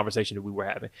that's the conversation that we were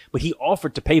having. But he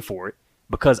offered to pay for it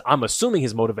because I'm assuming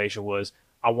his motivation was,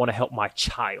 I want to help my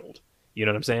child. You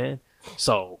know what I'm saying?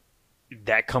 So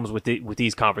that comes with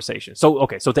these conversations. So,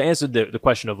 okay. So to answer the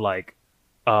question of like,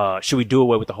 should we do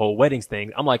away with the whole weddings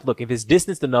thing? I'm like, look, if it's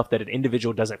distanced enough that an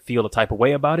individual doesn't feel a type of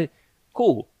way about it,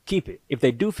 cool, keep it. If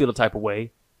they do feel a type of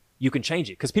way, you can change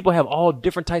it. Because people have all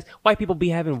different types. White people be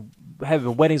having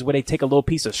weddings where they take a little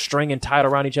piece of string and tie it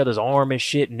around each other's arm and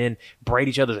shit, and then braid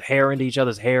each other's hair into each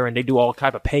other's hair, and they do all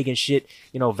type of pagan shit,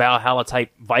 you know, Valhalla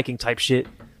type, Viking type shit.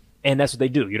 And that's what they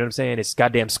do. You know what I'm saying? It's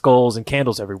goddamn skulls and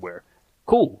candles everywhere.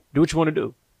 Cool. Do what you want to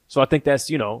do. So I think that's,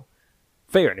 you know,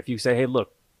 fair. And if you say, hey,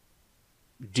 look,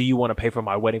 do you want to pay for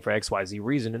my wedding for XYZ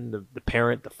reason? And the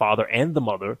parent, the father, and the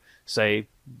mother say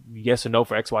yes or no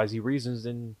for XYZ reasons,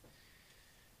 then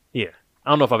yeah. I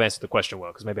don't know if I've answered the question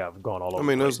well, because maybe I've gone all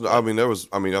over.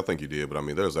 I think you did, but I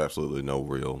mean, there's absolutely no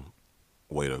real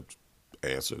way to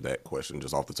answer that question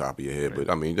just off the top of your head. Right.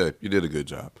 But I mean, you did a good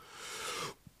job.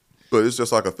 But it's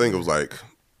just like a thing of like,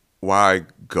 why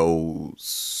go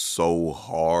so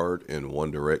hard in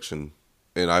one direction?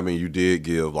 And I mean, you did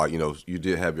give, like, you know, you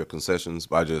did have your concessions,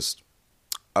 but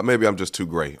maybe I'm just too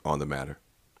gray on the matter.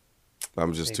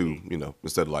 I'm just too, you know,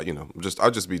 instead of like, you know,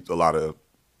 I'll just be a lot of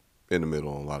in the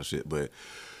middle on a lot of shit. But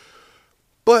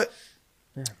But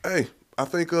hey, I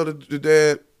think the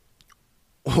dad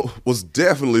was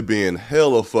definitely being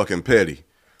hella fucking petty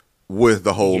with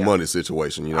the whole money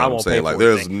situation. You know what I'm saying? Like,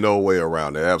 there's no way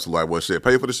around that. Absolutely. Like, well, shit,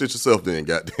 pay for the shit yourself then,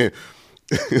 goddamn.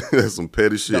 That's some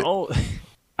petty shit.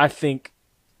 I think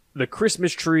the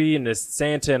Christmas tree and the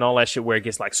Santa and all that shit where it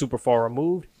gets like super far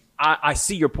removed, I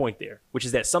see your point there, which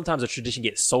is that sometimes a tradition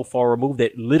gets so far removed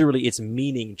that literally its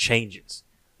meaning changes.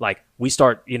 Like, we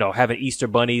start, having Easter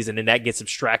bunnies, and then that gets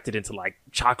abstracted into like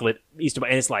chocolate Easter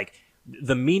bunny, and it's like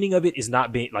the meaning of it is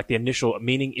not being, like, the initial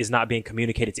meaning is not being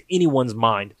communicated to anyone's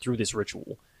mind through this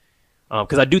ritual.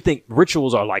 Because I do think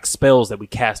rituals are like spells that we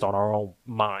cast on our own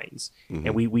minds,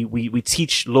 and we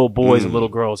teach little boys and little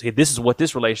girls, hey, this is what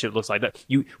this relationship looks like.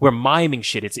 We're miming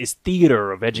shit. It's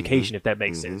theater of education, if that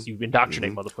makes sense. You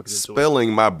indoctrinate motherfuckers into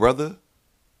spelling, my brother.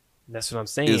 That's what I'm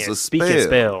saying. It's a Speaking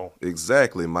spell.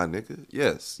 Exactly, my nigga.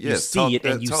 Yes. You see it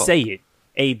and you say it.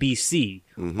 ABC.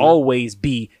 Always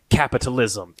be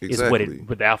capitalism. Exactly. Is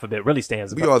what the alphabet really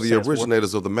stands for. We are the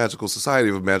originators of the Magical Society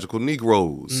of Magical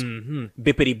Negroes.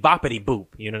 Bippity boppity boop.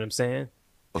 You know what I'm saying?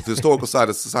 Of the Historical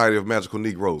Society of Magical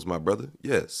Negroes, my brother.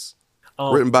 Yes.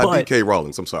 Written by D.K.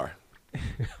 Rawlings. I'm sorry.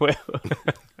 Well,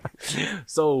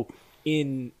 so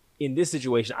in this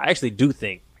situation, I actually do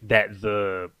think that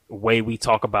the way we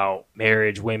talk about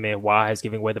marriage, women, wives,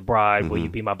 giving away the bride, will you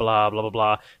be my blah, blah, blah,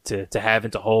 blah, to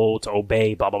having to hold, to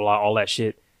obey, blah, blah, blah, all that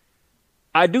shit.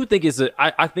 I do think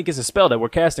I think it's a spell that we're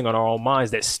casting on our own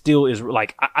minds that still is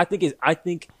like, I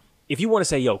think if you want to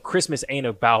say, yo, Christmas ain't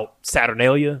about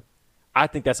Saturnalia, I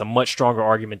think that's a much stronger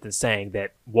argument than saying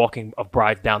that walking of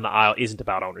brides down the aisle isn't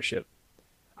about ownership.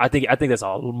 I think that's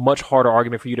a much harder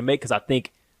argument for you to make, because I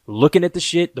think looking at the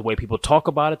shit, the way people talk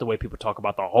about it, the way people talk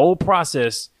about the whole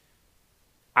process,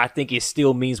 I think it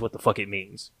still means what the fuck it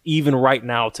means, even right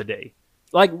now today.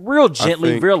 Like, real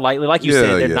gently, real lightly, like you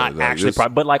said, they're not actually,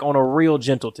 but like on a real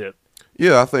gentle tip.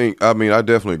 Yeah, I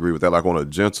definitely agree with that. Like on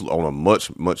a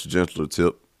much, much gentler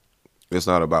tip. It's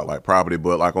not about like property,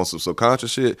 but like on some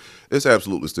subconscious shit, it's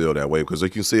absolutely still that way, because you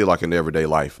can see it like in everyday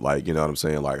life. Like, you know what I'm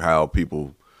saying? Like how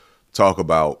men talk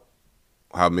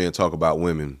about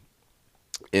women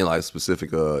in like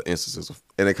specific instances,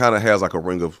 and it kind of has like a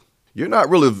ring of, you're not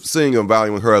really seeing and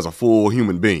valuing her as a full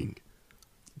human being.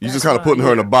 You're just kind of putting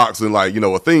her in a box and like,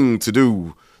 a thing to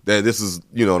do that this is,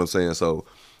 you know what I'm saying? So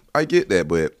I get that,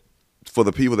 but for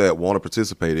the people that want to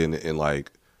participate in it, and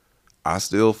like, I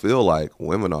still feel like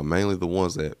women are mainly the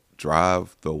ones that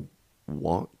drive the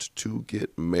want to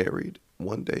get married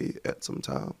one day at some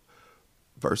time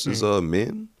versus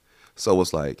men. So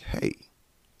it's like, hey,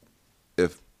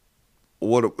 because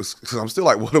I'm still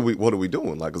like, what are we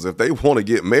doing? Like, because if they want to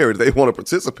get married, they want to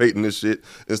participate in this shit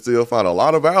and still find a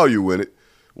lot of value in it.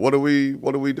 What are we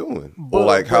doing? Or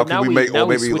like, how can we make? Or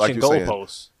maybe like you're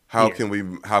saying, how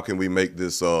can we make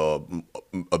this a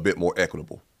bit more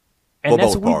equitable? And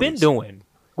that's what we've been doing.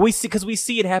 We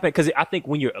see it happen. Because I think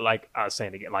when you're, like I was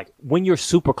saying again, like when you're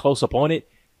super close up on it,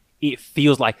 it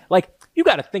feels like you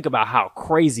got to think about how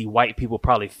crazy white people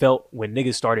probably felt when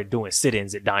niggas started doing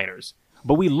sit-ins at diners.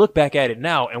 But we look back at it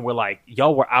now and we're like,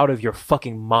 y'all were out of your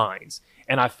fucking minds.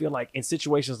 And I feel like in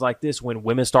situations like this, when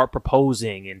women start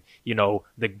proposing and,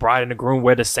 the bride and the groom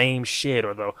wear the same shit,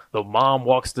 or the mom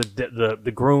walks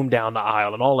the groom down the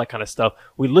aisle and all that kind of stuff,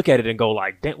 we look at it and go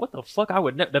like, damn, what the fuck? I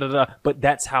would never, da, da, da. But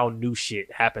that's how new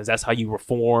shit happens. That's how you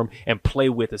reform and play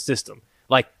with a system.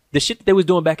 Like the shit that they was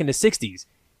doing back in the 60s,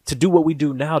 to do what we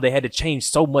do now, they had to change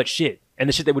so much shit. And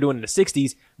the shit they were doing in the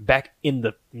 60s, back in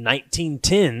the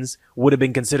 1910s, would have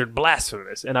been considered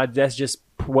blasphemous. And that's just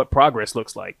what progress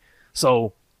looks like.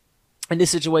 So in this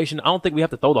situation, I don't think we have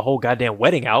to throw the whole goddamn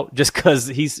wedding out just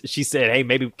because she said, hey,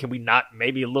 can we not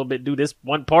maybe a little bit do this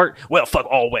one part? Well, fuck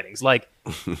all weddings. Like,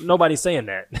 nobody's saying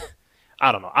that.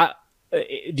 I don't know.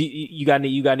 You got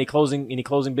any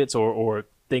closing bits or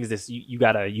things that you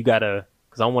gotta,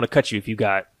 because I don't want to cut you if you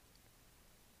got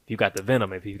the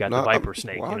venom, if you got the viper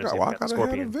snake, I gotta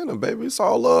scorpion. Have the venom, baby. It's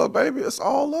all love, baby. It's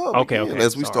all love. Okay.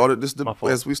 As we started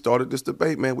this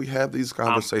debate, man, we have these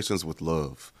conversations with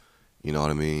love. You know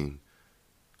what I mean?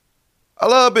 I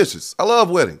love bitches. I love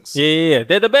weddings. Yeah.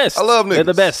 They're the best. I love niggas. They're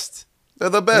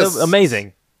the best. They're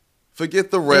amazing.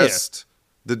 Forget the rest. Yeah.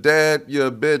 The dad, you're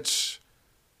a bitch.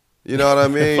 You know what I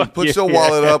mean? Put your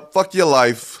wallet up. Fuck your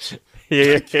life.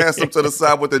 Yeah. Cast them to the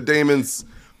side with the demons.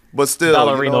 But still,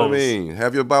 you know what I mean?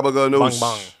 Have your baba ganoush.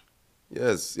 Bang, bang.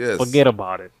 Yes. Forget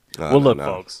about it. Look,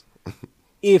 folks.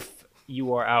 If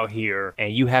you are out here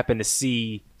and you happen to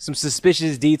see some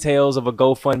suspicious details of a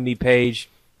GoFundMe page,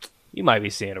 you might be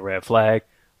seeing a red flag.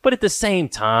 But at the same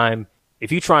time,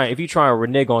 if you try and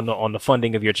renege on the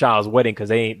funding of your child's wedding because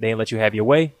they ain't let you have your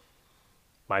way,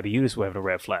 Might be you that's waving a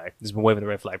red flag. This has been Waving the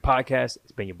Red Flag Podcast.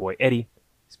 It's been your boy Eddie.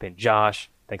 It's been Josh.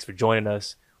 Thanks for joining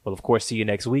us. We'll, of course, see you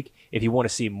next week. If you want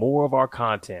to see more of our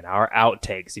content, our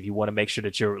outtakes, if you want to make sure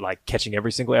that you're like catching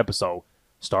every single episode,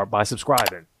 start by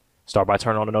subscribing. Start by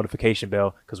turning on the notification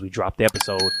bell because we drop the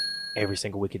episode every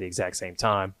single week at the exact same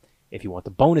time. If you want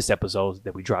the bonus episodes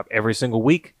that we drop every single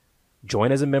week,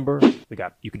 join as a member.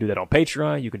 You can do that on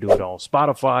Patreon. You can do it on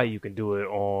Spotify. You can do it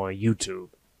on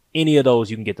YouTube. Any of those,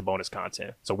 you can get the bonus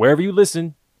content. So wherever you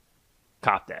listen,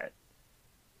 cop that.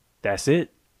 That's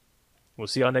it. We'll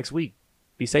see y'all next week.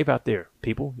 Be safe out there,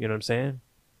 people. You know what I'm saying?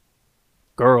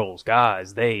 Girls,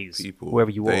 guys, theys, people, whoever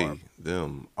you are.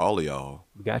 Them, all of y'all.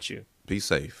 We got you. Be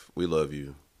safe. We love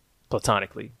you.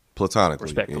 Platonically.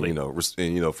 Respectfully.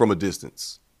 And, from a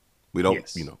distance. We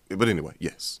don't, but anyway,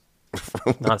 yes.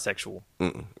 Non-sexual.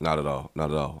 Not at all.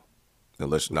 Not at all.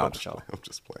 Unless you're not. I'm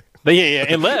just playing. But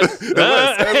yeah, unless.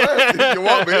 unless you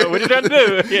want me. What you trying to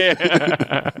do?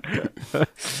 Yeah.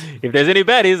 If there's any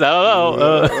baddies, I don't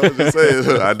know. I was just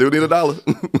saying, I do need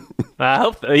 $1. I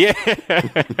hope so, yeah.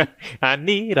 I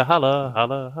need a holla.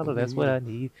 That's what I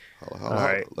need. Holla. All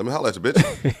right. Let me holla at you,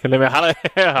 bitch. Let me holla.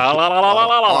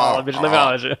 Holla. Bitch, let me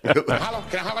holla at you. Can I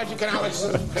holla at you? Can I holla at you?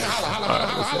 Can I holla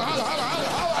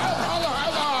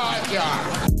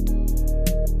at you?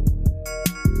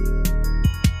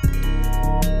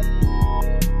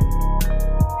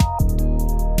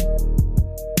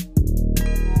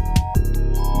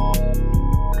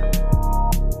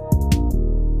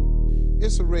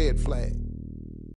 It's a red flag.